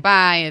 anything I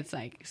buy. It's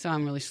like, so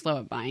I'm really slow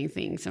at buying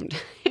things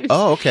sometimes.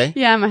 Oh, okay.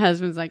 Yeah, my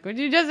husband's like, would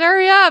you just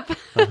hurry up?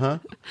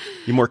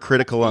 You're more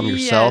critical on Yeah,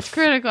 yourself. it's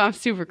critical. I'm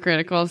super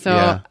critical. So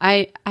Yeah.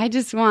 I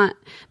just want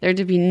there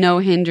to be no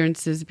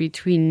hindrances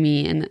between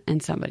me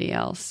and somebody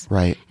else.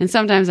 Right. And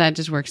sometimes that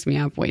just works me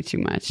up way too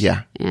much.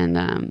 Yeah.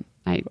 And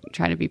I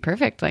try to be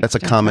perfect. Like That's a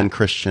common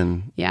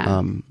Christian.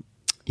 Yeah.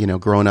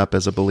 Growing up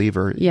as a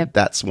believer, Yep.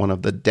 that's one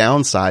of the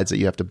downsides that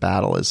you have to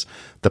battle is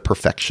the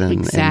perfection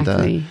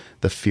Exactly. and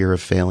the fear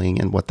of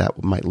failing and what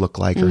that might look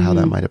like or how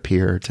that might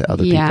appear to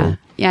other people.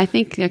 Yeah, I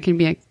think there can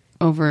be an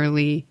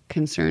overly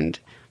concerned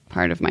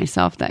part of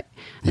myself that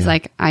is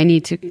like, I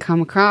need to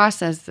come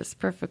across as this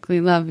perfectly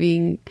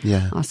loving,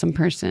 awesome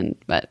person.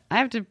 But I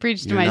have to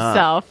preach to You're not.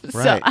 myself.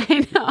 Right. So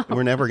I know.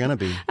 We're never going to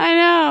be. I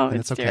know. And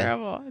It's it's okay.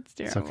 terrible. It's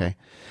terrible. It's okay.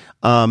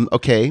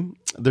 Okay.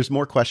 There's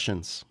more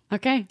questions.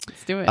 Okay,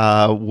 let's do it.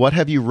 What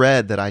have you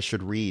read that I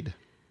should read?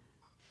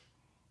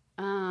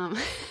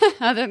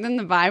 Other than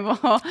the Bible.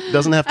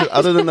 Doesn't have to,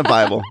 other than the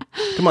Bible.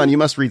 Come on, you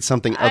must read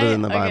something other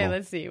than the Bible. Okay,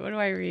 let's see. What do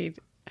I read?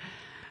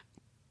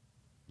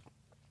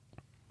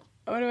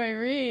 What do I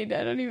read?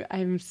 I don't even.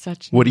 I'm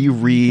such. What do you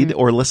read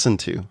or listen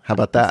to? How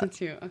about that?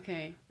 Listen to.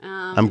 Okay.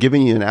 I'm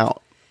giving you an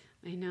out.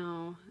 I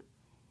know.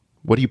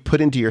 What do you put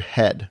into your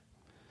head?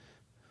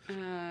 What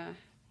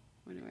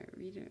do I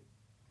read it?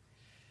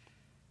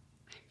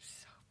 I'm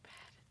so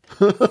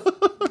bad at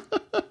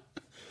that.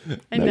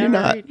 I No, you're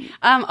not. read.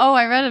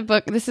 I read a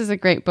book. This is a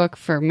great book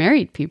for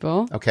married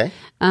people. Okay.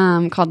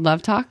 Called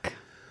Love Talk.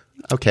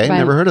 Okay.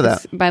 Never heard of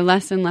that. It's by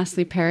Les and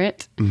Leslie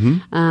Parrott.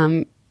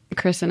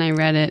 Chris and I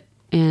read it,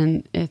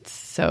 and it's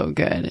so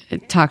good.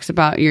 It talks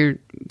about your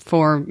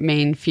 4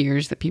 main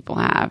fears that people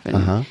have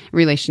and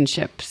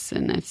relationships,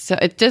 and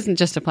it doesn't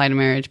just apply to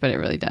marriage, but it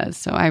really does.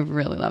 So I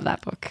really love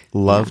that book.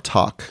 Love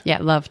Talk. Yeah,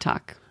 Love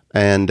Talk.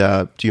 And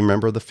do you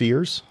remember the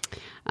fears?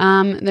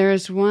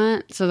 There's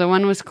one. So the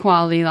one was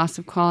quality, loss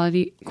of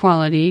quality.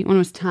 One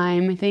was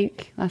time, I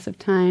think, loss of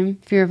time,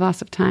 fear of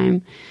loss of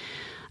time.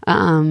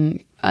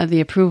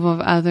 The approval of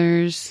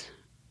others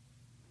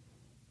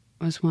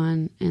was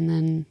one, and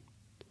then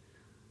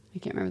I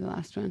can't remember the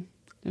last one.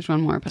 There's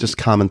one more, but Just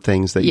common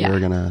things that Yeah. you're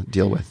going to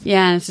deal with.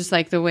 yeah, and it's just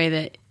like the way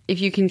that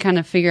if you can kind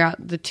of figure out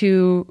the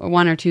 2 or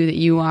 1 or 2 that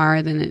you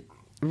are, then it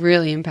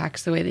really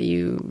impacts the way that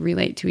you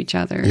relate to each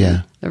other. Yeah.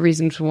 And the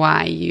reasons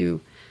why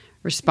you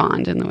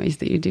respond in the ways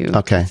that you do.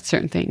 Okay. To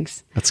certain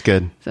things. That's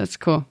good. So it's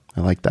cool.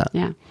 I like that.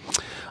 Yeah.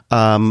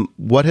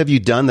 What have you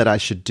done that I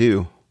should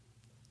do?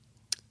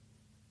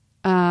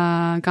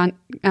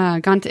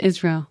 Gone to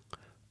Israel.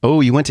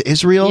 Oh, you went to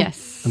Israel?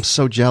 Yes. I'm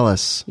so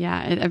jealous.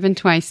 Yeah, I've been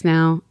twice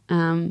now.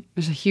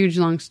 There's a huge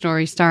long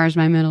story. Star is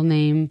my middle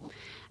name,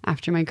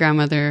 after my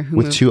grandmother who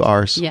With moved. 2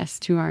 R's. Yes,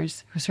 2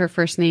 R's was her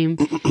first name.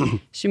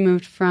 She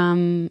moved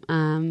from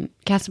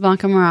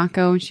Casablanca,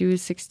 Morocco when she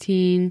was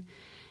 16.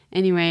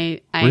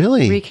 Anyway, I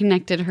Really?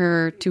 reconnected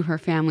her to her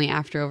family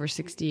after over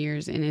 60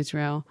 years in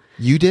Israel.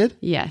 You did?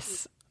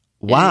 Yes.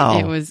 Wow.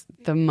 And it was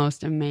the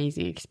most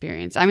amazing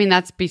experience. I mean,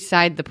 that's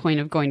beside the point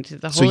of going to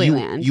the So Holy you,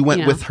 Land. you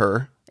went know? with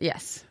her,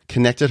 Yes.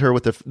 connected her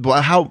with the...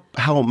 Well,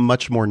 how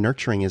much more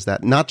nurturing is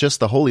that? Not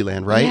just the Holy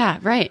Land, right? Yeah,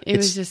 right. It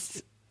was It's-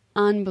 just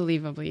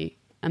unbelievably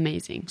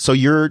amazing. So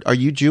are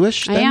you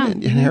Jewish I then am.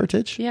 in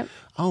heritage? Yep.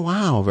 Oh,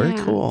 wow. Very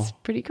Yeah, cool. It's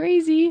pretty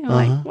crazy. I'm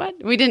like, what?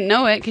 We didn't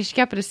know it because she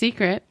kept it a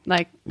secret.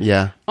 Like,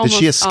 Yeah. Did almost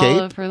she all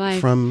escape of her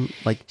life. from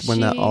like when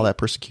She- all that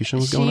persecution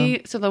was going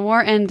on? so the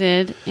war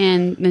ended,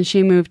 and then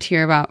she moved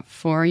here about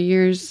 4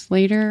 years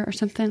later or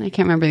something. I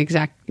can't remember the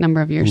exact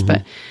number of years,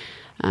 Mm-hmm.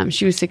 but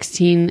she was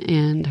 16,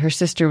 and her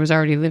sister was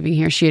already living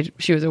here. She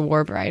was a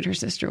war bride. Her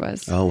sister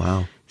was. Oh,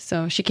 wow.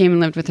 So she came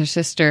and lived with her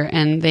sister,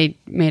 and they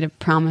made a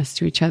promise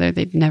to each other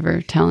they'd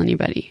never tell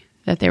anybody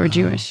that they were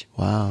Jewish.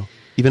 Wow.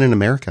 Even in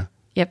America.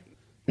 Yep.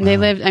 They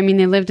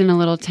lived in a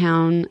little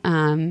town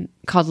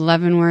called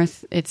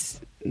Leavenworth.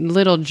 It's a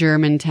little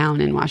German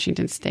town in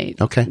Washington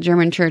State. Okay.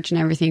 German church and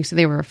everything, so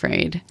they were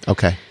afraid.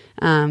 Okay.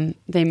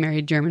 They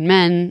married German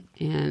men,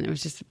 and it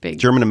was just a big...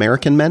 German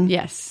American men?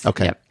 Yes.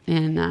 Okay. Yep.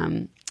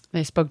 And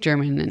they spoke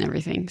German and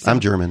everything. So. I'm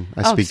German.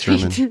 I speak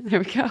sweet. German. There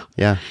we go.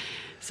 Yeah.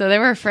 So they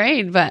were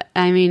afraid, but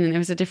I mean, it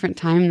was a different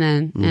time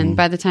then. Mm-hmm. And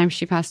by the time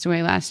she passed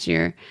away last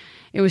year,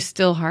 it was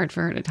still hard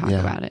for her to talk Yeah.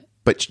 about it.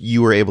 But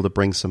you were able to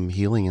bring some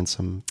healing and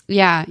some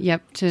Yeah,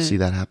 yep. To see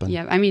that happen.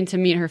 Yeah, I mean, to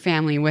meet her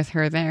family with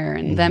her there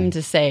and Mm-hmm. them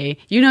to say,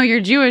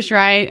 you're Jewish,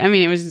 right? I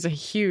mean, it was just a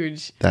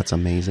huge, That's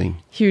amazing.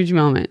 huge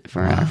moment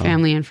for our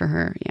family and for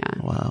her.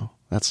 Yeah. Wow.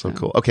 That's so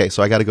cool. Okay,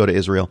 so I got to go to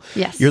Israel.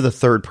 Yes. You're the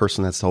 3rd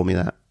person that's told me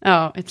that.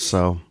 Oh, it's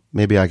So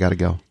maybe I got to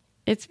go.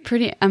 it's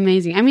pretty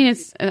amazing. I mean,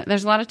 it's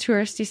there's a lot of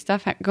touristy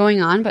stuff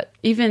going on, but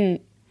even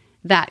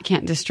that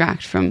can't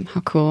distract from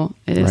how cool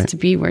it is Right. to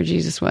be where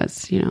Jesus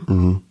was.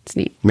 It's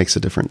neat. Makes a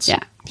difference.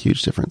 Yeah.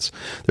 Huge difference.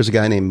 There's a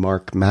guy named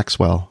Mark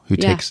Maxwell who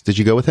Yeah. takes, did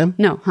you go with him?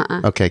 No,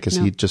 Okay. Because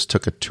No. he just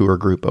took a tour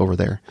group over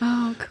there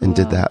Oh, cool. and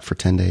did that for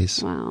 10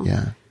 days. Wow.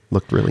 Yeah.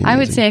 Looked really amazing. I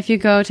would say if you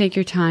go, take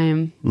your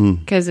time,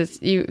 because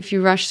if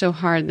you rush so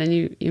hard, then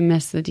you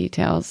miss the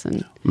details,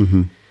 and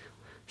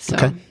so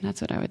Okay.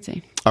 that's what I would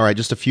say. All right.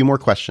 Just a few more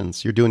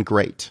questions. You're doing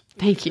great.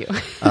 Thank you.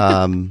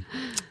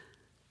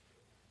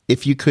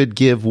 If you could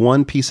give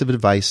one piece of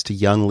advice to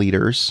young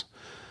leaders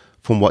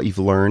from what you've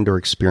learned or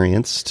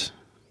experienced,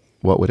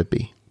 what would it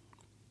be?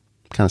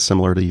 Kind of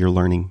similar to your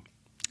learning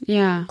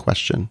Yeah.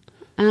 question.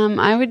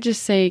 I would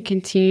just say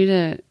continue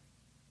to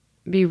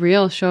be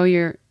real, show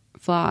your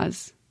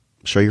flaws.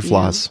 Show your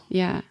flaws.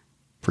 Yeah.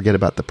 Forget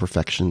about the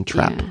perfection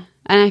trap. Yeah.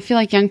 And I feel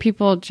like young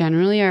people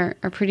generally are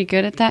pretty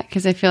good at that,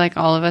 because I feel like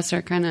all of us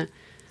are kind of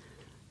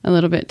a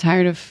little bit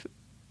tired of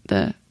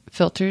the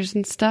filters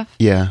and stuff.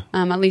 Yeah.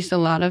 At least a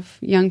lot of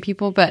young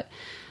people, but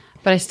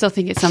I still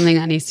think it's something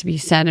that needs to be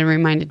said and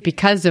reminded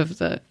because of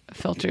the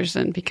filters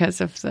and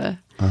because of the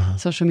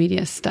social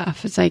media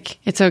stuff. It's like,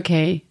 it's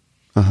okay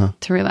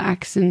to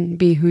relax and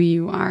be who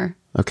you are.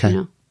 Okay.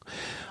 You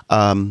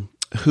know?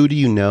 Who do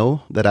you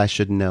know that I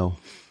should know?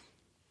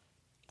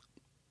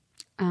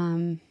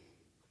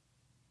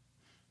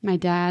 My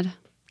dad.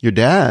 Your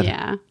dad?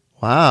 Yeah.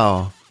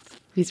 Wow.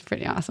 He's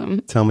pretty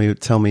awesome. Tell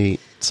me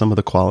some of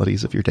the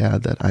qualities of your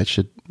dad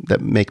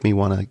that make me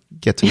want to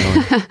get to know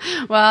him.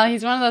 Well,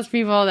 he's one of those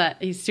people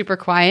that he's super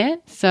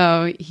quiet.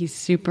 So he's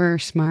super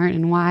smart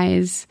and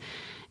wise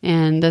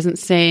and doesn't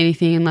say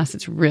anything unless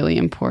it's really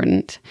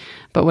important.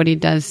 But what he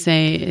does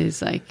say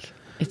is like,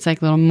 it's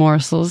like little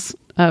morsels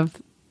of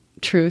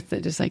truth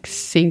that just like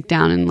sink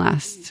down and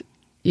last.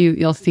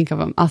 You'll think of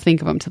them. I'll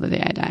think of them till the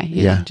day I die.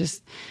 You know,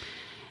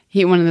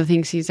 one of the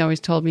things he's always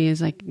told me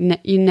is like,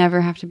 you never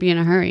have to be in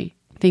a hurry.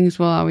 Things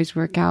will always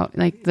work out.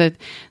 Like the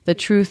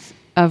truth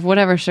of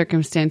whatever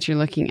circumstance you're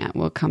looking at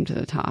will come to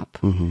the top.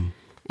 Mm-hmm.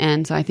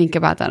 And so I think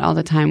about that all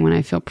the time when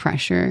I feel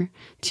pressure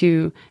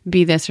to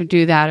be this or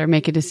do that or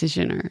make a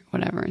decision or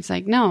whatever. It's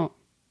like, no,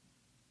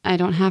 I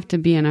don't have to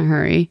be in a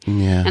hurry.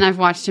 Yeah. And I've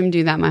watched him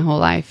do that my whole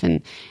life,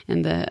 and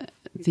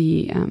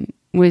the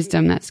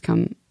wisdom that's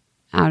come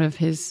out of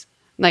his,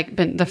 like,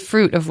 been the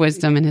fruit of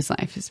wisdom in his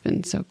life has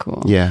been so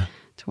cool. Yeah.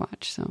 To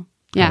watch. So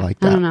yeah, I like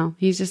that. I don't know.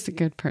 He's just a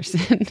good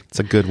person. It's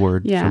a good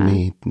word Yeah. for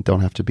me.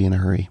 Don't have to be in a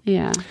hurry.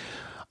 Yeah.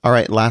 All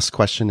right. Last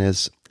question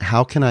is,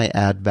 how can I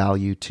add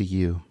value to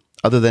you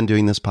other than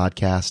doing this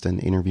podcast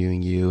and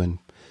interviewing you and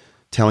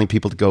telling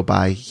people to go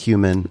buy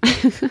Human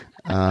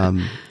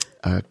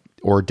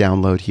or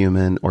download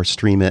Human or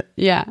stream it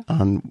Yeah.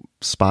 on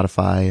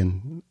Spotify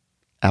and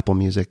Apple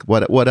Music?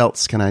 What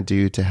else can I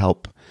do to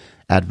help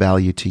add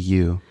value to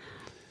you?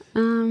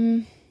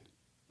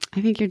 I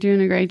think you're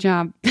doing a great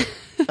job.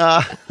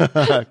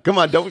 Come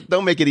on,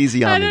 don't make it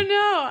easy on I me. don't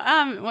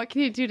know. What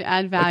can you do to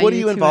add value? Like, what are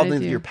you to involved what I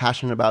in that do? you're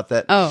passionate about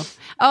that?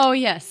 Oh,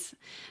 yes.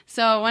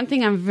 So one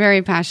thing I'm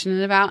very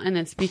passionate about, and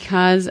it's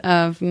because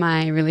of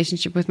my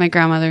relationship with my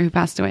grandmother who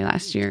passed away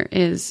last year,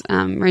 is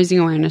raising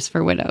awareness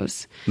for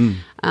widows.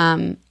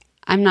 I'm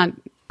not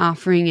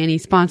offering any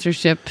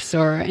sponsorships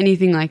or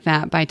anything like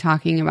that by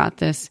talking about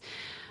this,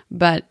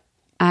 but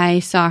I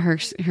saw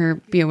her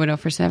be a widow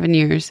for 7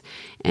 years,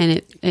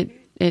 and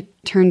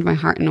it turned my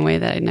heart in a way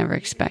that I never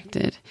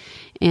expected.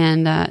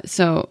 And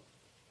so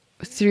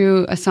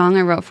through a song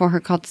I wrote for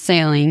her called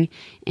Sailing,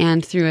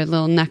 and through a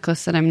little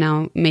necklace that I'm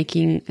now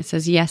making, it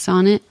says yes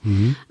on it.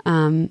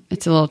 Mm-hmm.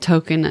 It's a little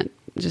token that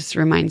just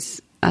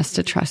reminds us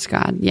to trust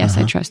God. Yes,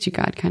 I trust you,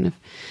 God, kind of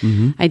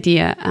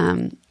idea.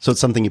 So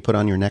it's something you put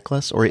on your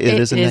necklace, or it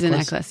is a necklace? It is a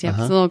necklace, yeah. It's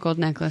a little gold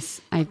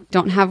necklace. I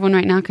don't have one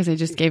right now because I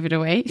just gave it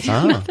away to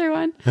another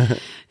one.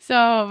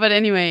 So, but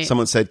anyway.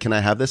 Someone said, "Can I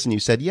have this?" And you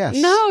said yes.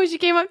 No, she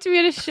came up to me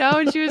at a show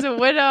and she was a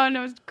widow and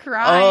I was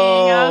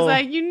crying. I was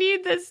like, you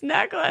need this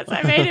necklace.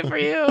 I made it for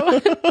you.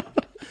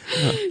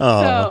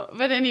 So,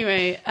 but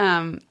anyway,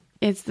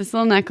 it's this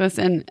little necklace,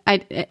 and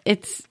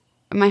it's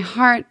my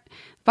heart.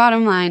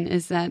 Bottom line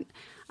is that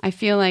I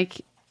feel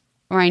like,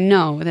 or I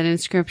know that in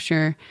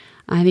Scripture,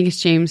 I think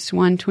it's James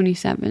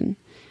 1:27,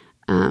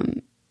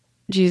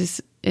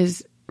 Jesus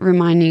is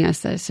reminding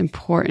us that it's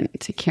important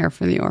to care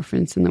for the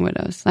orphans and the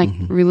widows. Like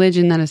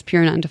religion that is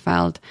pure and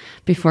undefiled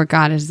before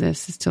God is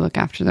to look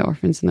after the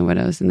orphans and the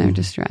widows in their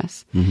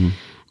distress,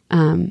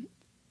 and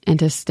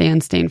to stay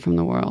unstained from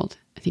the world,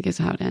 I think is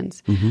how it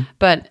ends.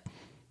 But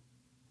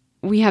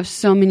we have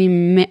so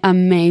many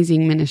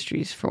amazing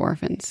ministries for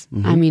orphans.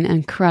 I mean,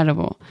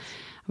 incredible.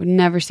 I would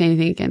never say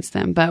anything against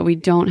them, but we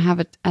don't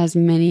have as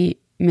many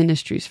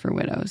ministries for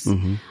widows.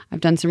 I've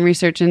done some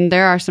research, and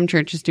there are some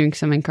churches doing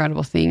some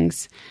incredible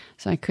things.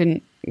 So I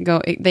couldn't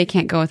go. They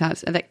can't go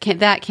without that.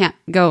 Can't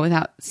go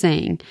without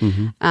saying.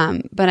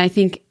 But I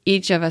think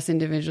each of us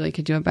individually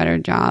could do a better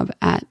job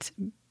at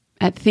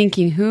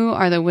thinking, who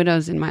are the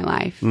widows in my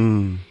life,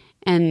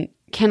 and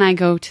can I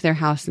go to their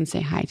house and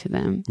say hi to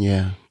them?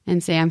 Yeah.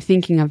 and say, I'm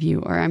thinking of you,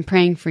 or I'm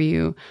praying for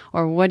you,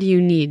 or what do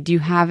you need? Do you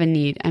have a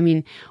need? I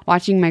mean,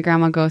 watching my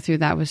grandma go through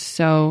that was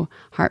so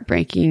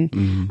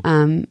heartbreaking.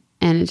 And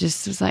it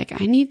just was like,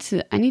 I need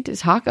to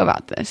talk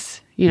about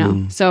this, you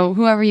know? So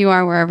whoever you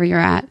are, wherever you're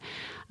at,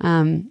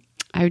 I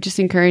would just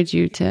encourage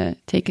you to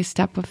take a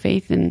step of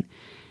faith and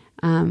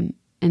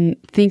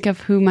think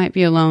of who might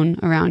be alone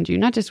around you.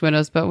 Not just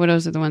widows, but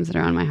widows are the ones that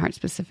are on my heart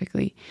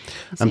specifically.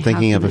 I'm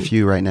thinking of a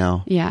few right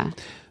now. Yeah.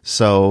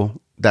 So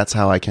that's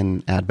how I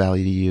can add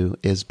value to you,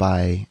 is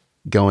by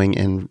going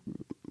and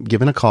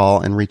giving a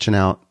call and reaching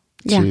out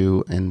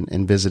to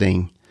and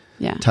visiting,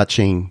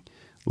 touching,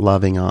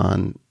 loving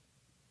on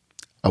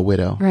a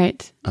widow.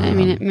 Right. I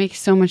mean, it makes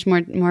so much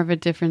more of a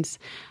difference.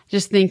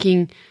 Just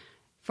thinking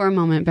for a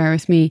moment, bear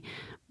with me.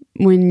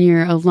 When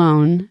you're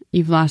alone,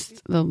 you've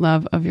lost the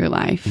love of your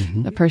life,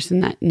 the person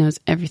that knows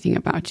everything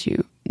about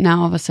you.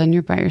 Now all of a sudden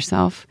you're by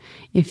yourself.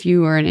 If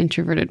you are an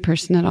introverted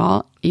person at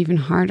all, even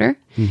harder.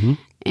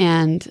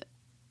 And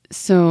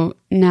so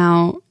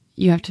now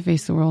you have to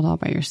face the world all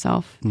by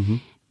yourself.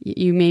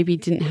 You maybe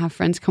didn't have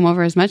friends come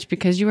over as much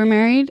because you were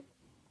married.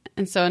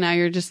 And so now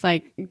you're just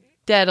like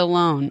dead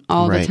alone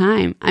all the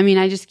time. I mean,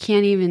 I just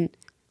can't even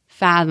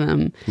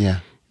fathom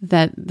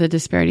that the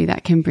disparity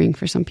that can bring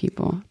for some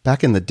people.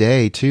 Back in the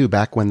day too,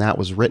 back when that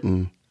was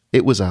written,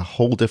 it was a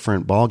whole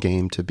different ball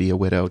game to be a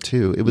widow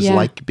too. It was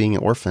like being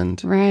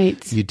orphaned.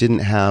 Right. You didn't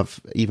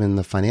have even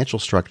the financial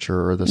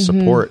structure or the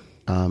support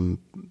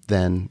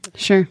then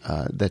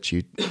that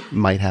you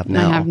might have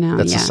now,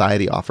 that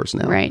society offers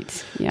now.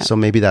 Right. Yeah. So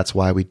maybe that's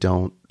why we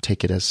don't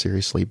take it as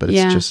seriously, but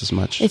it's just as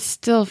much. It's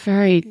still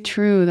very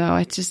true though.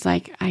 It's just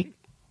like,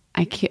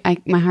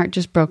 my heart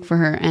just broke for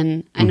her.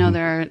 And I know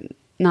there are,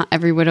 not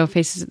every widow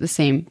faces it the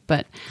same,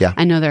 but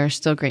I know there are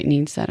still great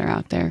needs that are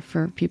out there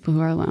for people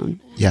who are alone.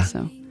 Yeah.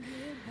 So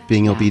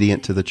being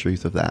obedient to the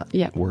truth of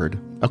that word.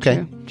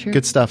 Okay. True.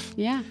 Good stuff.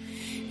 Yeah.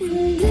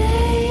 And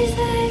days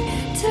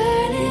they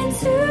turn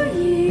into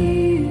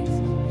years,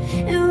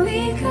 and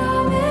we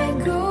come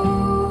and go.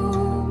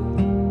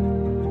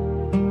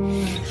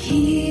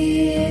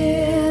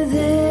 Hear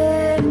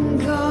them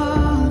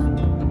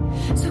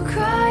call, so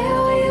cry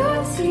all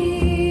your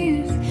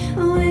tears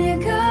when you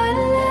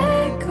gotta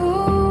let go.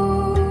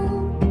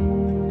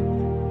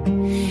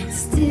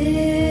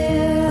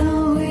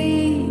 Still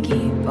we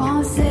keep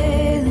on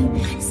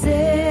sailing,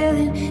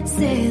 sailing,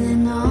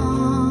 sailing on.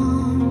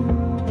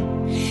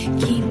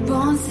 Keep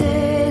on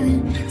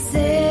sailing,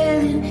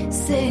 sailing,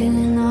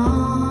 sailing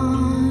on.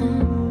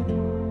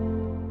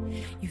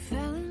 You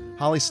fell in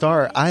Holly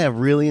Starr, I have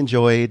really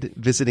enjoyed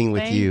visiting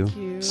with Thank you.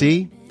 you.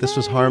 See, this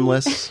was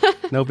harmless.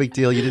 No big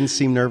deal. You didn't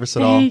seem nervous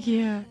at all. Thank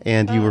you.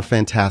 And you were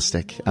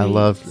fantastic. I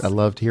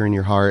loved hearing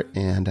your heart,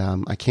 and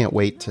I can't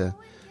wait to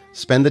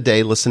spend the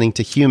day listening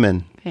to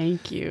Human,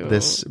 Thank you.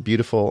 this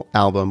beautiful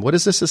album. What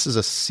is this? This is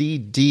a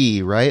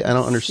CD, right? I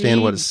don't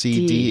understand what a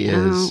CD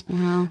is. Oh,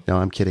 well. No,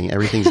 I'm kidding.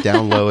 Everything's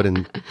download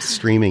and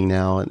streaming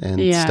now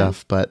and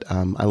stuff. But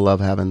I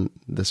love having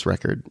this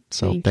record.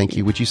 So thank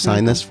you. Would you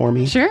sign this for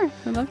me? Sure.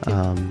 I'd love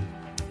to.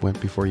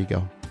 Before you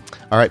go.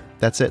 All right.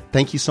 That's it.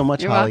 Thank you so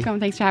much, You're Holly. welcome.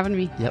 Thanks for having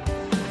me. Yep.